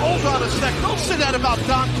commentary. Hold on a sec. Don't say that about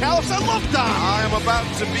Don Callis. I love Don. I am about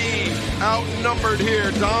to be outnumbered here,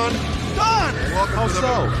 Don. Don! Welcome How to the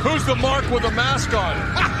so? Who's the mark with a mask on?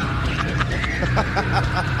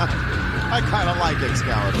 I kind of like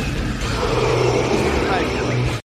Excalibur.